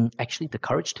 And actually the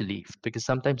courage to leave, because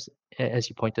sometimes, as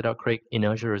you pointed out, Craig,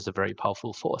 inertia is a very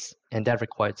powerful force, and that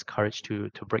requires courage to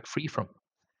break free from.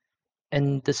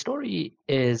 And the story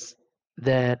is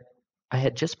that I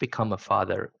had just become a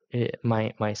father.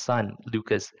 My son,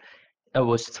 Lucas,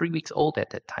 was 3 weeks old at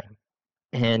that time.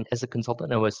 And as a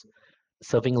consultant, I was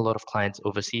serving a lot of clients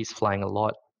overseas, flying a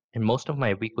lot. And most of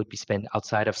my week would be spent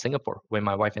outside of Singapore, where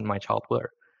my wife and my child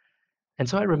were. And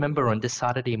so I remember on this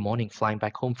Saturday morning flying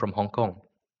back home from Hong Kong.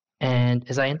 And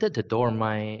as I entered the door,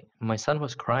 my son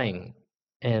was crying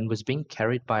and was being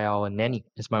carried by our nanny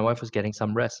as my wife was getting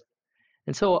some rest.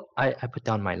 And so I put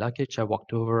down my luggage, I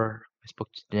walked over, I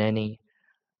spoke to the nanny,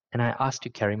 and I asked to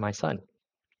carry my son.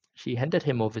 She handed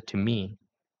him over to me,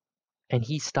 and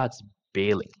he starts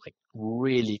bailing, like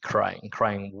really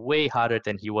crying way harder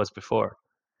than he was before.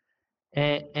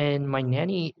 And my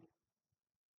nanny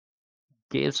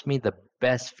gives me the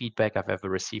best feedback I've ever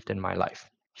received in my life.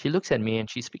 She looks at me and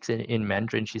she speaks in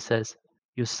Mandarin. She says,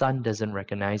 "Your son doesn't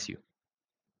recognize you."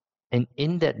 And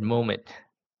in that moment,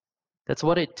 that's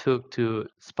what it took to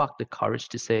spark the courage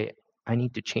to say, I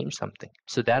need to change something.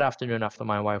 So that afternoon, after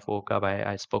my wife woke up,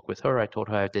 I spoke with her. I told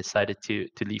her I decided to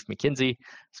leave McKinsey.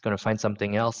 I was going to find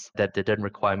something else that didn't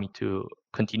require me to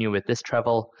continue with this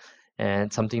travel,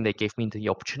 and something that gave me the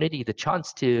opportunity, the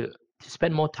chance to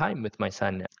spend more time with my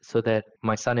son so that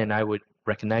my son and I would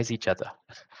recognize each other.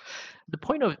 The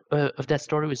point of that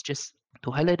story was just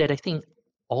to highlight that I think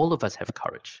all of us have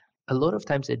courage. A lot of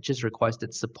times it just requires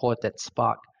that support, that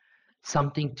spark,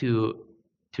 something to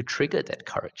trigger that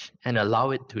courage and allow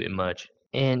it to emerge.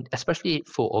 And especially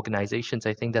for organizations,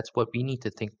 I think that's what we need to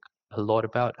think a lot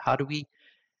about. How do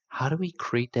we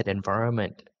create that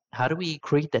environment? How do we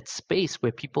create that space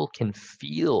where people can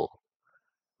feel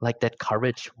like that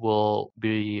courage will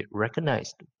be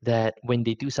recognized, that when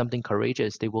they do something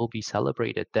courageous, they will be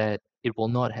celebrated, that it will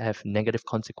not have negative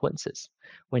consequences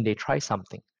when they try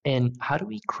something? And how do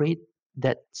we create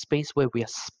that space where we are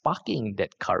sparking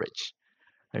that courage?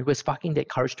 Right? We're sparking that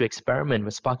courage to experiment.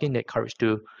 We're sparking that courage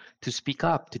to speak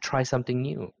up, to try something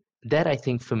new. That, I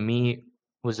think, for me,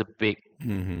 was a big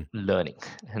learning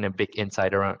and a big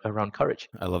insight around courage.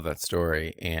 I love that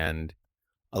story. And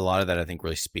a lot of that, I think,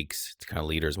 really speaks to kind of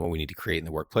leaders and what we need to create in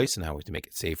the workplace and how we have to make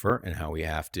it safer and how we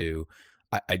have to,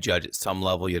 I judge at some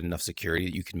level you have enough security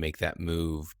that you can make that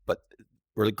move. But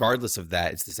regardless of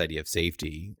that, it's this idea of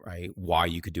safety, right? Why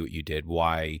you could do what you did,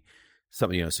 why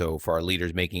something, so for our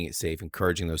leaders, making it safe,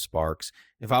 encouraging those sparks.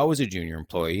 If I was a junior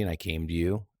employee and I came to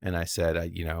you and I said,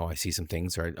 I see some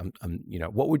things, or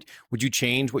what would you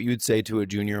change what you would say to a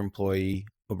junior employee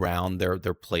around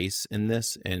their place in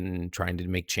this and trying to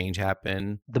make change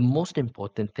happen? The most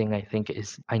important thing, I think,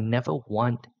 is I never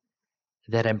want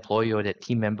that employee or that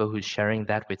team member who's sharing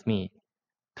that with me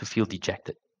to feel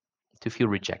dejected, to feel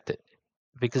rejected,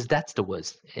 because that's the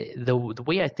worst. The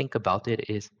way I think about it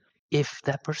is, if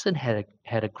that person had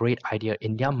a great idea,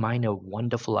 in their mind a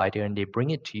wonderful idea, and they bring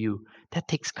it to you, that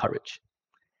takes courage.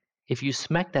 If you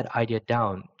smack that idea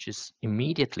down just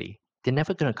immediately, they're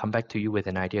never going to come back to you with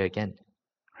an idea again.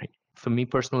 Right? For me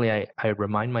personally, I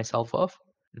remind myself of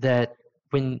that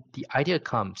when the idea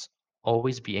comes,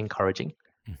 always be encouraging,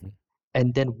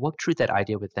 and then work through that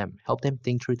idea with them. Help them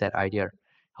think through that idea.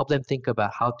 Help them think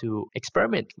about how to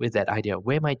experiment with that idea.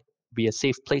 Where might be a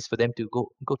safe place for them to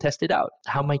go test it out?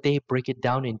 How might they break it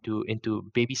down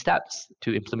into baby steps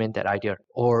to implement that idea,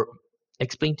 or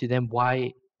explain to them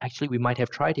why actually we might have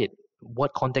tried it,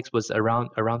 what context was around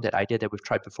that idea that we've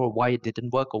tried before, why it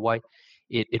didn't work, or why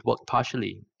it worked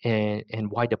partially,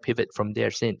 and why the pivot from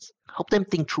there since. Help them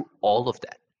think through all of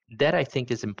that. That I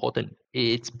think is important.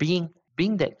 It's being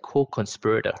that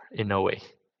co-conspirator in a way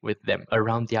with them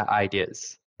around their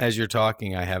ideas. As you're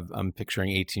talking, I'm picturing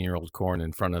 18-year-old Korn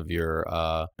in front of your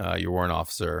warrant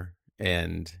officer,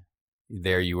 and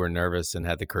there you were nervous and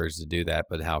had the courage to do that,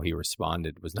 but how he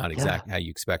responded was not exactly how you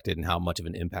expected, and how much of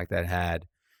an impact that had.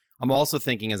 I'm also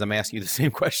thinking, as I'm asking you the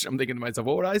same question, I'm thinking to myself,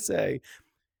 what would I say?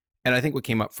 And I think what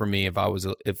came up for me, if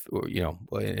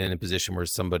in a position where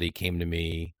somebody came to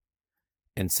me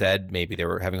and said maybe they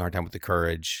were having a hard time with the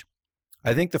courage,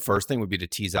 I think the first thing would be to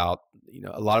tease out,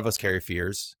 a lot of us carry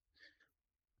fears.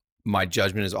 My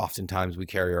judgment is oftentimes we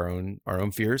carry our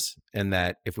own fears, and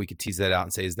that if we could tease that out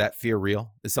and say, is that fear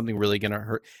real? Is something really going to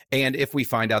hurt? And if we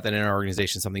find out that in our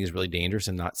organization something is really dangerous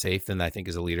and not safe, then I think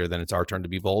as a leader, then it's our turn to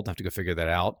be bold, have to go figure that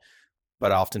out.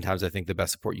 But oftentimes I think the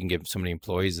best support you can give so many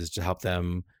employees is to help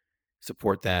them,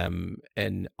 support them,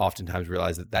 and oftentimes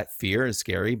realize that fear is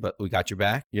scary, but we got your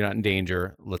back. You're not in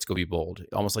danger. Let's go be bold.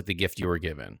 Almost like the gift you were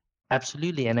given.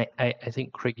 Absolutely. And I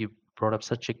think, Craig, you brought up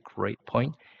such a great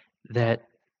point that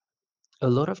a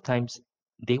lot of times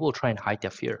they will try and hide their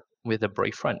fear with a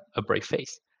brave front, a brave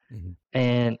face. Mm-hmm.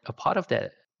 And a part of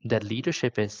that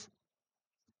leadership is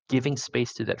giving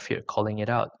space to that fear, calling it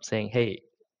out, saying, hey,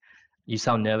 you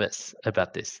sound nervous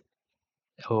about this,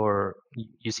 or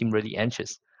you seem really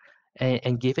anxious.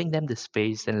 And giving them the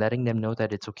space and letting them know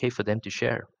that it's okay for them to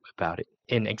share about it.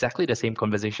 In exactly the same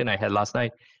conversation I had last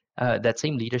night, that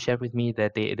same leader shared with me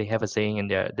that they have a saying in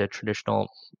their traditional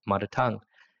mother tongue,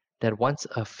 that once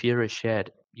a fear is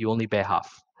shared, you only bear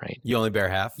half, right? You only bear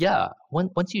half? Yeah.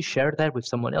 Once you share that with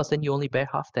someone else, then you only bear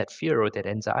half that fear or that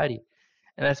anxiety.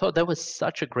 And I thought that was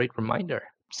such a great reminder.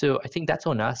 So I think that's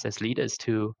on us as leaders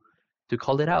to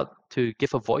call it out, to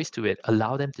give a voice to it,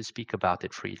 allow them to speak about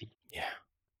it freely. Yeah.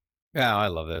 Yeah, I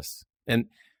love this. And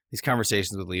these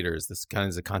conversations with leaders, this kind of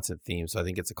is a constant theme. So I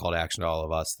think it's a call to action to all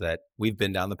of us that we've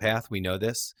been down the path. We know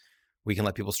this. We can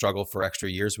let people struggle for extra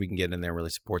years. We can get in there and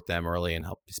really support them early and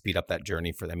help speed up that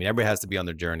journey for them. I mean, everybody has to be on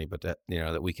their journey, but that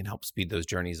we can help speed those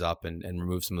journeys up and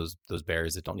remove some of those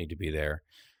barriers that don't need to be there.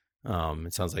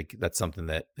 It sounds like that's something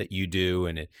that you do.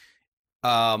 And it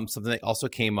something that also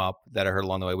came up that I heard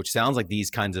along the way, which sounds like these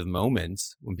kinds of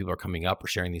moments when people are coming up or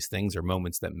sharing these things are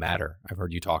moments that matter. I've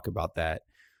heard you talk about that.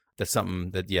 That's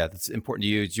something that, that's important to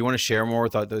you. Do you want to share more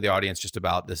with the audience just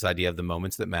about this idea of the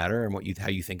moments that matter and how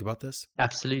you think about this?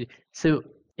 Absolutely. So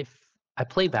if I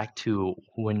play back to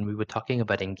when we were talking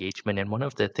about engagement, and one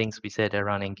of the things we said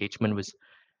around engagement was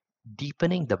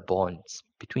deepening the bonds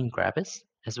between grabbers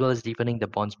as well as deepening the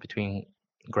bonds between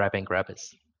grab and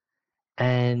grabbers.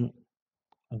 And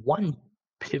one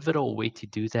pivotal way to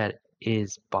do that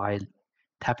is by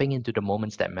tapping into the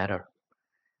moments that matter.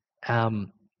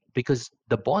 Because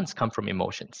the bonds come from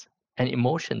emotions, and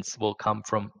emotions will come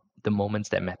from the moments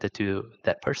that matter to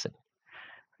that person.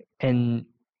 And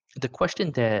the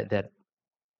question that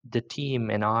the team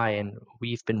and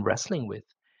we've been wrestling with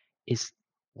is,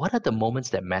 what are the moments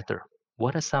that matter?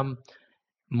 What are some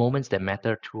moments that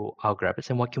matter to our grabbers,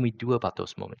 and what can we do about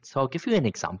those moments? So I'll give you an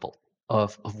example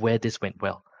of where this went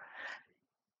well.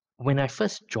 When I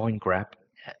first joined Grab,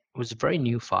 I was a very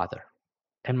new father,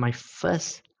 and my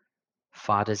first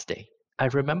Father's Day, I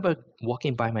remember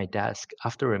walking by my desk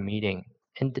after a meeting,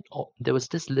 and there was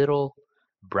this little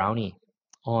brownie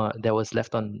that was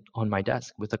left on my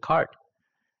desk with a card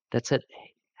that said,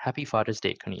 "Happy Father's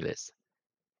Day, Cornelius.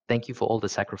 Thank you for all the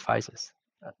sacrifices,"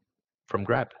 from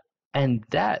Grab. And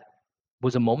that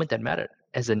was a moment that mattered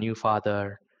as a new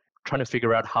father, trying to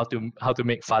figure out how to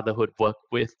make fatherhood work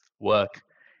with work.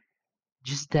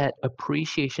 Just that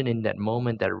appreciation in that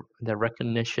moment, that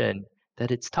recognition that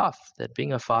it's tough, that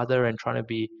being a father and trying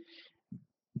to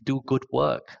do good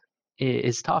work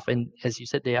is tough. And as you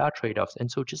said, there are trade-offs.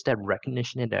 And so just that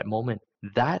recognition in that moment,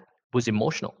 that was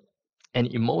emotional.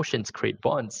 And emotions create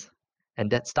bonds.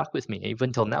 And that stuck with me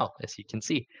even till now, as you can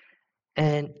see.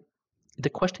 And the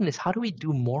question is, how do we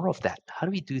do more of that? How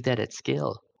do we do that at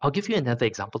scale? I'll give you another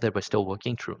example that we're still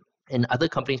working through. And other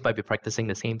companies might be practicing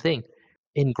the same thing.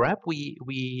 In Grab,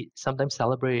 we sometimes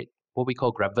celebrate what we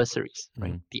call Grabversaries,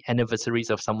 right? Mm-hmm. The anniversaries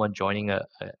of someone joining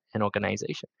an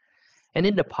organization. And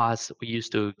in the past, we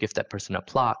used to give that person a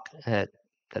plaque that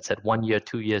said 1 year,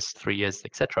 2 years, 3 years,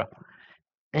 etc.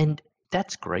 And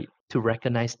that's great to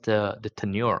recognize the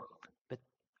tenure. But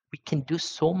we can do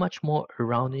so much more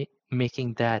around it,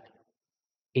 making that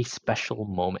a special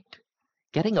moment.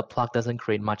 Getting a plaque doesn't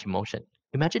create much emotion.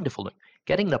 Imagine the following: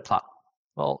 getting the plaque,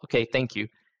 well, okay, thank you,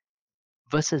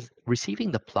 versus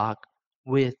receiving the plaque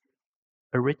with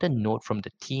a written note from the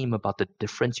team about the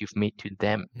difference you've made to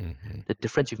them, the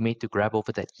difference you've made to Grab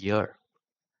over that year.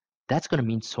 That's going to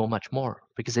mean so much more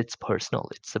because it's personal.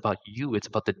 It's about you. It's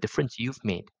about the difference you've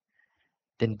made.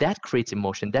 Then that creates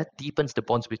emotion. That deepens the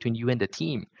bonds between you and the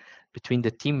team, between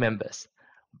the team members,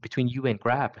 between you and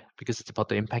Grab, because it's about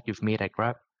the impact you've made at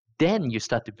Grab. Then you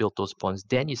start to build those bonds.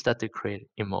 Then you start to create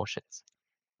emotions.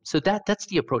 So that's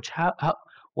the approach.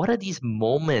 What are these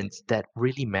moments that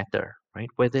really matter, right?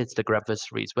 Whether it's the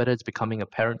Grabversaries, whether it's becoming a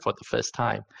parent for the first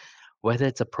time, whether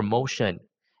it's a promotion,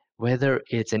 whether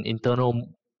it's an internal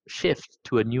shift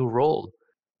to a new role,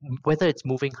 whether it's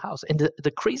moving house. And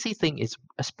the crazy thing is,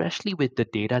 especially with the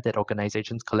data that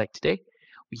organizations collect today,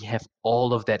 we have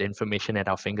all of that information at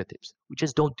our fingertips. We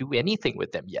just don't do anything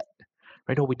with them yet,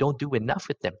 right? Or we don't do enough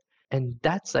with them. And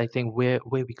that's, I think, where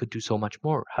we could do so much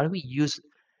more. How do we use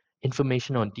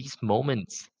information on these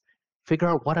moments, figure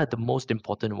out what are the most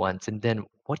important ones, and then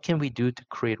what can we do to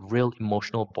create real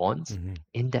emotional bonds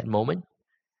in that moment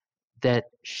that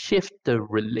shift the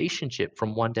relationship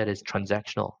from one that is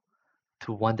transactional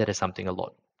to one that is something a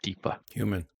lot deeper.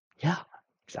 Human. Yeah,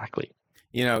 exactly.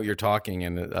 You know, you're talking,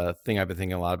 and a thing I've been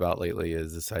thinking a lot about lately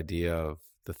is this idea of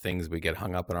the things we get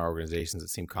hung up in our organizations that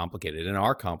seem complicated and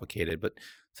are complicated. But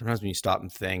sometimes when you stop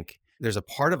and think, there's a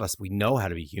part of us, we know how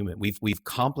to be human. We've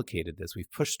complicated this.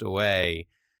 We've pushed away.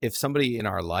 If somebody in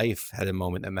our life had a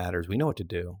moment that matters, we know what to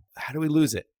do. How do we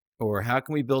lose it? Or how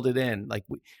can we build it in?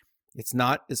 It's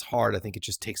not as hard. I think it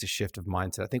just takes a shift of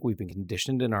mindset. I think we've been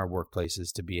conditioned in our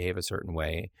workplaces to behave a certain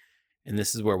way. And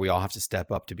this is where we all have to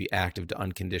step up to be active, to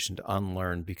uncondition, to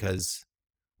unlearn, because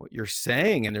what you're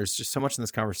saying, and there's just so much in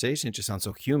this conversation, it just sounds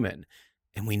so human.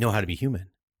 And we know how to be human.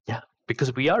 Yeah,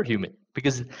 because we are human.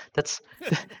 Because that's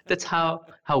how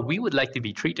we would like to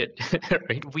be treated,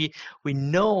 right? We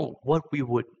know what we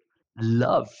would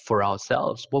love for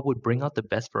ourselves, what would bring out the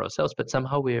best for ourselves, but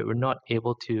somehow we're not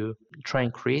able to try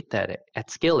and create that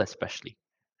at scale, especially.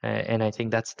 And I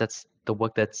think that's the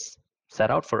work that's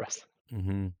set out for us.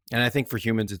 Mm-hmm. And I think for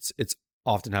humans, it's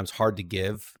oftentimes hard to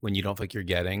give when you don't feel like you're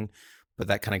getting, but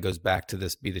that kind of goes back to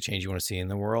this, be the change you want to see in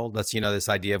the world. That's, this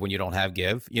idea of when you don't have,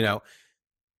 give,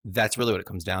 that's really what it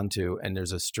comes down to. And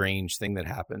there's a strange thing that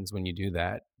happens when you do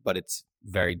that, but it's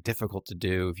very difficult to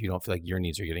do if you don't feel like your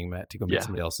needs are getting met, to go meet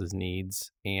somebody else's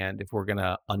needs. And if we're going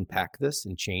to unpack this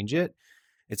and change it,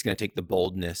 it's going to take the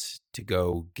boldness to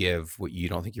go give what you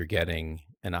don't think you're getting.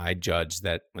 And I judge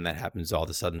that when that happens, all of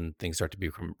a sudden things start to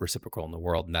become reciprocal in the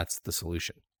world. And that's the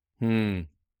solution.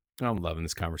 I'm loving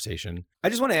this conversation. I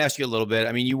just want to ask you a little bit.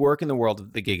 I mean, you work in the world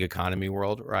of the gig economy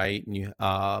world, right? And you,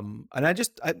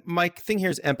 my thing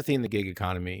here is empathy in the gig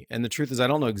economy. And the truth is, I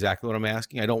don't know exactly what I'm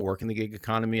asking. I don't work in the gig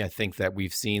economy. I think that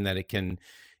we've seen that it can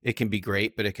be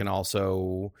great, but it can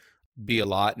also be a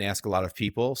lot and ask a lot of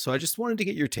people. So I just wanted to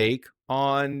get your take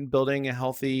on building a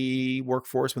healthy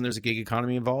workforce when there's a gig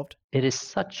economy involved. It is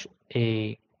such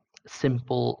a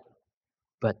simple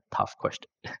but tough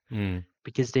question.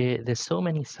 Because there's so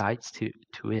many sides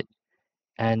to it,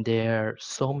 and there are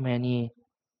so many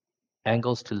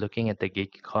angles to looking at the gig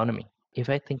economy. If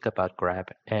I think about Grab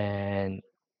and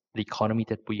the economy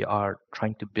that we are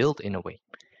trying to build in a way,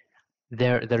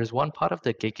 there is one part of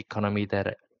the gig economy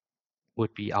that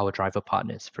would be our driver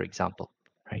partners, for example,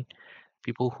 right?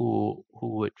 People who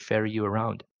would ferry you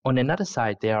around. On another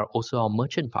side, there are also our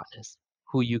merchant partners,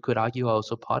 who you could argue are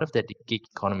also part of that gig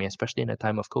economy, especially in a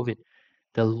time of COVID.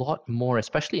 There are a lot more,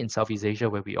 especially in Southeast Asia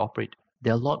where we operate,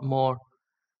 there are a lot more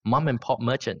mom and pop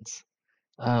merchants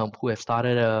who have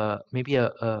started maybe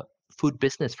a food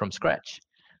business from scratch,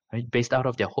 right? Based out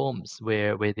of their homes,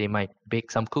 where they might bake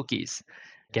some cookies,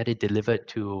 get it delivered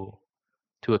to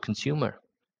a consumer.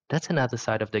 That's another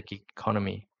side of the gig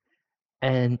economy.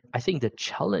 And I think the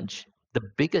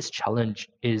biggest challenge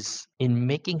is in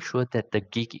making sure that the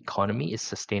gig economy is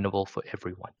sustainable for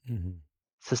everyone.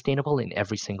 Sustainable in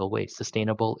every single way,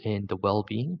 sustainable in the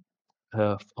well-being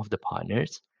of the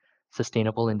partners,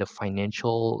 sustainable in the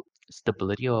financial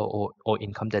stability or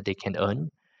income that they can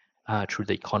earn through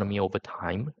the economy over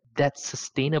time. That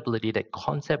sustainability, that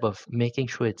concept of making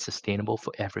sure it's sustainable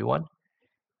for everyone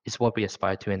is what we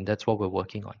aspire to, and that's what we're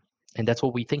working on. And that's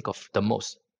what we think of the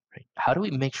most, right? How do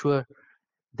we make sure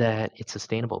that it's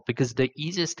sustainable? Because the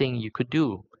easiest thing you could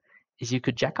do is you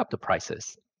could jack up the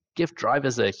prices, give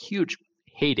drivers a huge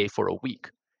heyday for a week.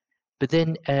 But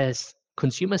then as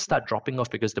consumers start dropping off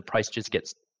because the price just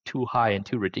gets too high and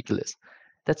too ridiculous,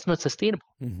 That's not sustainable,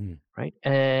 right?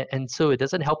 And so it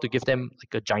doesn't help to give them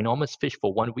like a ginormous fish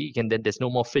for 1 week and then there's no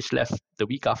more fish left the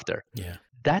week after. Yeah.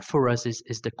 That for us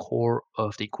is the core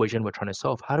of the equation we're trying to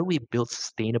solve. How do we build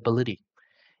sustainability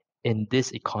in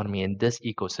this economy, in this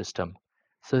ecosystem,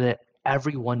 so that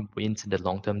everyone wins in the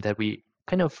long term, that we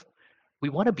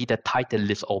want to be the tide that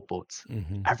lifts all boats.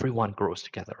 Everyone grows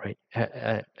together, right?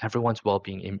 Everyone's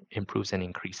well-being improves and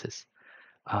increases.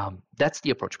 That's the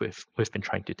approach we've been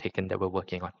trying to take and that we're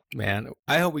working on. Man,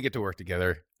 I hope we get to work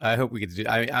together. I hope we get to do.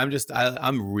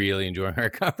 I'm really enjoying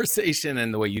our conversation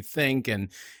and the way you think, and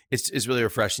it's really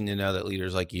refreshing to know that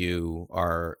leaders like you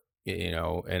are,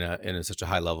 in such a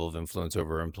high level of influence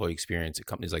over employee experience at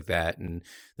companies like that, and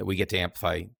that we get to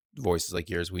amplify voices like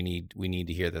yours. We need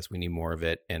to hear this. We need more of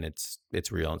it, and it's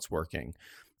real and it's working.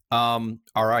 All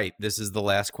right, this is the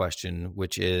last question,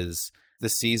 which is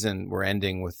this season we're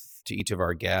ending with, to each of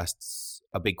our guests,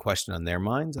 a big question on their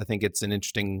minds. I think it's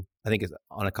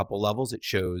on a couple levels. It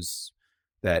shows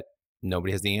that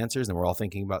nobody has the answers and we're all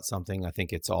thinking about something. I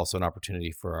think it's also an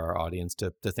opportunity for our audience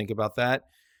to think about that.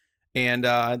 And,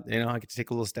 I get to take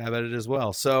a little stab at it as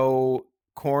well. So,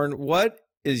 Korn, what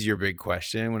is your big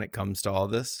question when it comes to all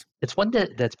this? It's one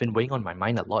that's been weighing on my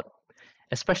mind a lot,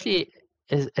 especially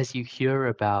as you hear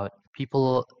about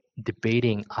people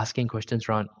debating, asking questions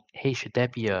around, hey, should there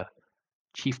be a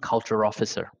chief culture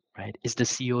officer, right? Is the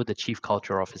CEO the chief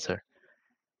culture officer?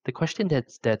 The question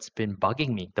that's been bugging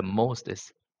me the most is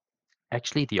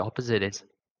actually the opposite. Is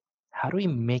how do we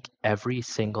make every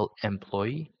single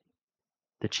employee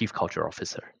the chief culture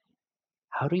officer?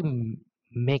 How do we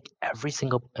make every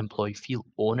single employee feel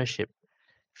ownership,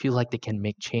 feel like they can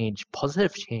make change,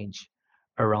 positive change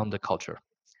around the culture,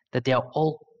 that they are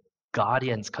all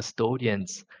guardians,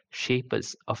 custodians,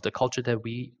 shapers of the culture that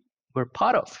we were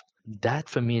part of? That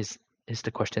for me is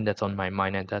the question that's on my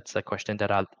mind, and that's a question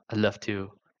that I'd love to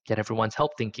get everyone's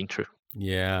help thinking through.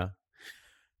 Yeah,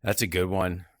 that's a good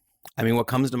one. I mean, what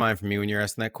comes to mind for me when you're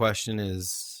asking that question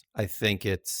is I think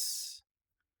it's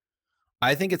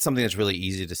something that's really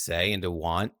easy to say and to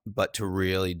want, but to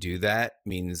really do that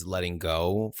means letting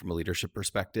go from a leadership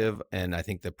perspective. And I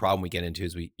think the problem we get into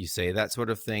is you say that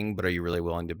sort of thing, but are you really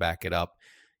willing to back it up?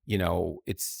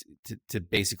 It's to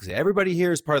basically say everybody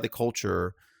here is part of the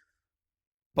culture,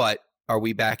 but are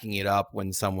we backing it up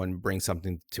when someone brings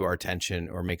something to our attention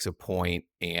or makes a point,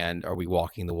 and are we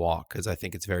walking the walk? Because I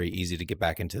think it's very easy to get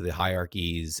back into the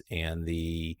hierarchies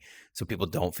so people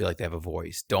don't feel like they have a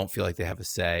voice, don't feel like they have a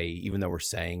say, even though we're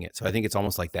saying it. So I think it's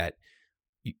almost like that.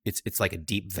 It's like a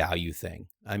deep value thing.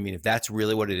 I mean, if that's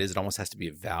really what it is, it almost has to be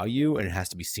a value and it has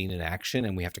to be seen in action.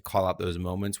 And we have to call out those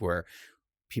moments where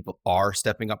people are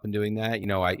stepping up and doing that.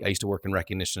 I used to work in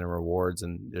recognition and rewards,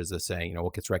 and there's a saying,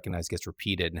 what gets recognized gets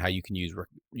repeated, and how you can use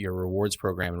your rewards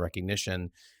program and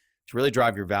recognition to really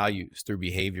drive your values through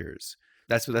behaviors.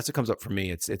 That's what comes up for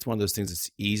me. It's one of those things that's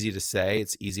easy to say.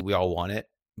 It's easy. We all want it,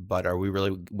 but are we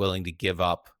really willing to give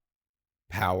up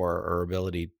power or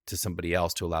ability to somebody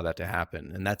else to allow that to happen?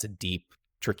 And that's a deep,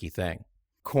 tricky thing.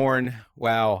 Korn,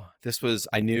 wow,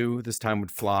 I knew this time would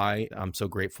fly. I'm so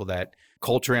grateful that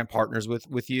Culture Amp partners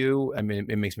with you. I mean,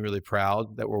 it makes me really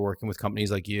proud that we're working with companies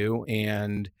like you,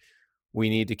 and we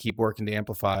need to keep working to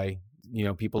amplify,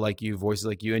 people like you, voices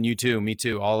like you, and you too, me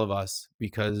too, all of us,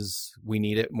 because we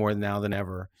need it more now than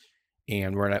ever.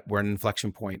 And we're at an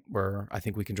inflection point where I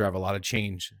think we can drive a lot of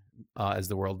change as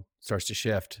the world starts to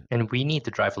shift. And we need to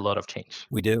drive a lot of change.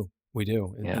 We do.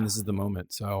 And this is the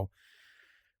moment. So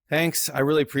thanks. I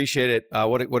really appreciate it.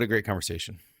 What a great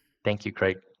conversation. Thank you,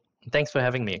 Craig. Thanks for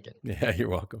having me again. Yeah, you're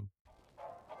welcome.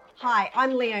 Hi,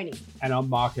 I'm Leonie. And I'm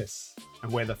Marcus,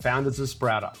 and we're the founders of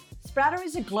Sprouter. Sprouter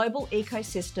is a global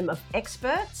ecosystem of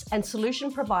experts and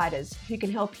solution providers who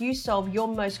can help you solve your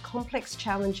most complex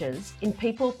challenges in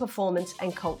people, performance,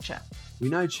 and culture. We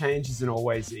know change isn't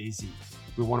always easy.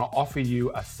 We want to offer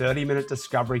you a 30-minute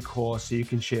discovery course so you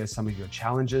can share some of your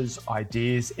challenges,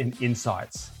 ideas, and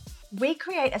insights. We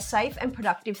create a safe and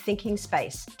productive thinking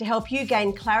space to help you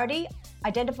gain clarity,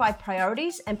 identify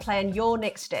priorities, and plan your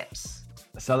next steps.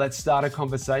 So let's start a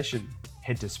conversation.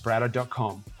 Head to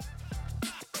sprouter.com.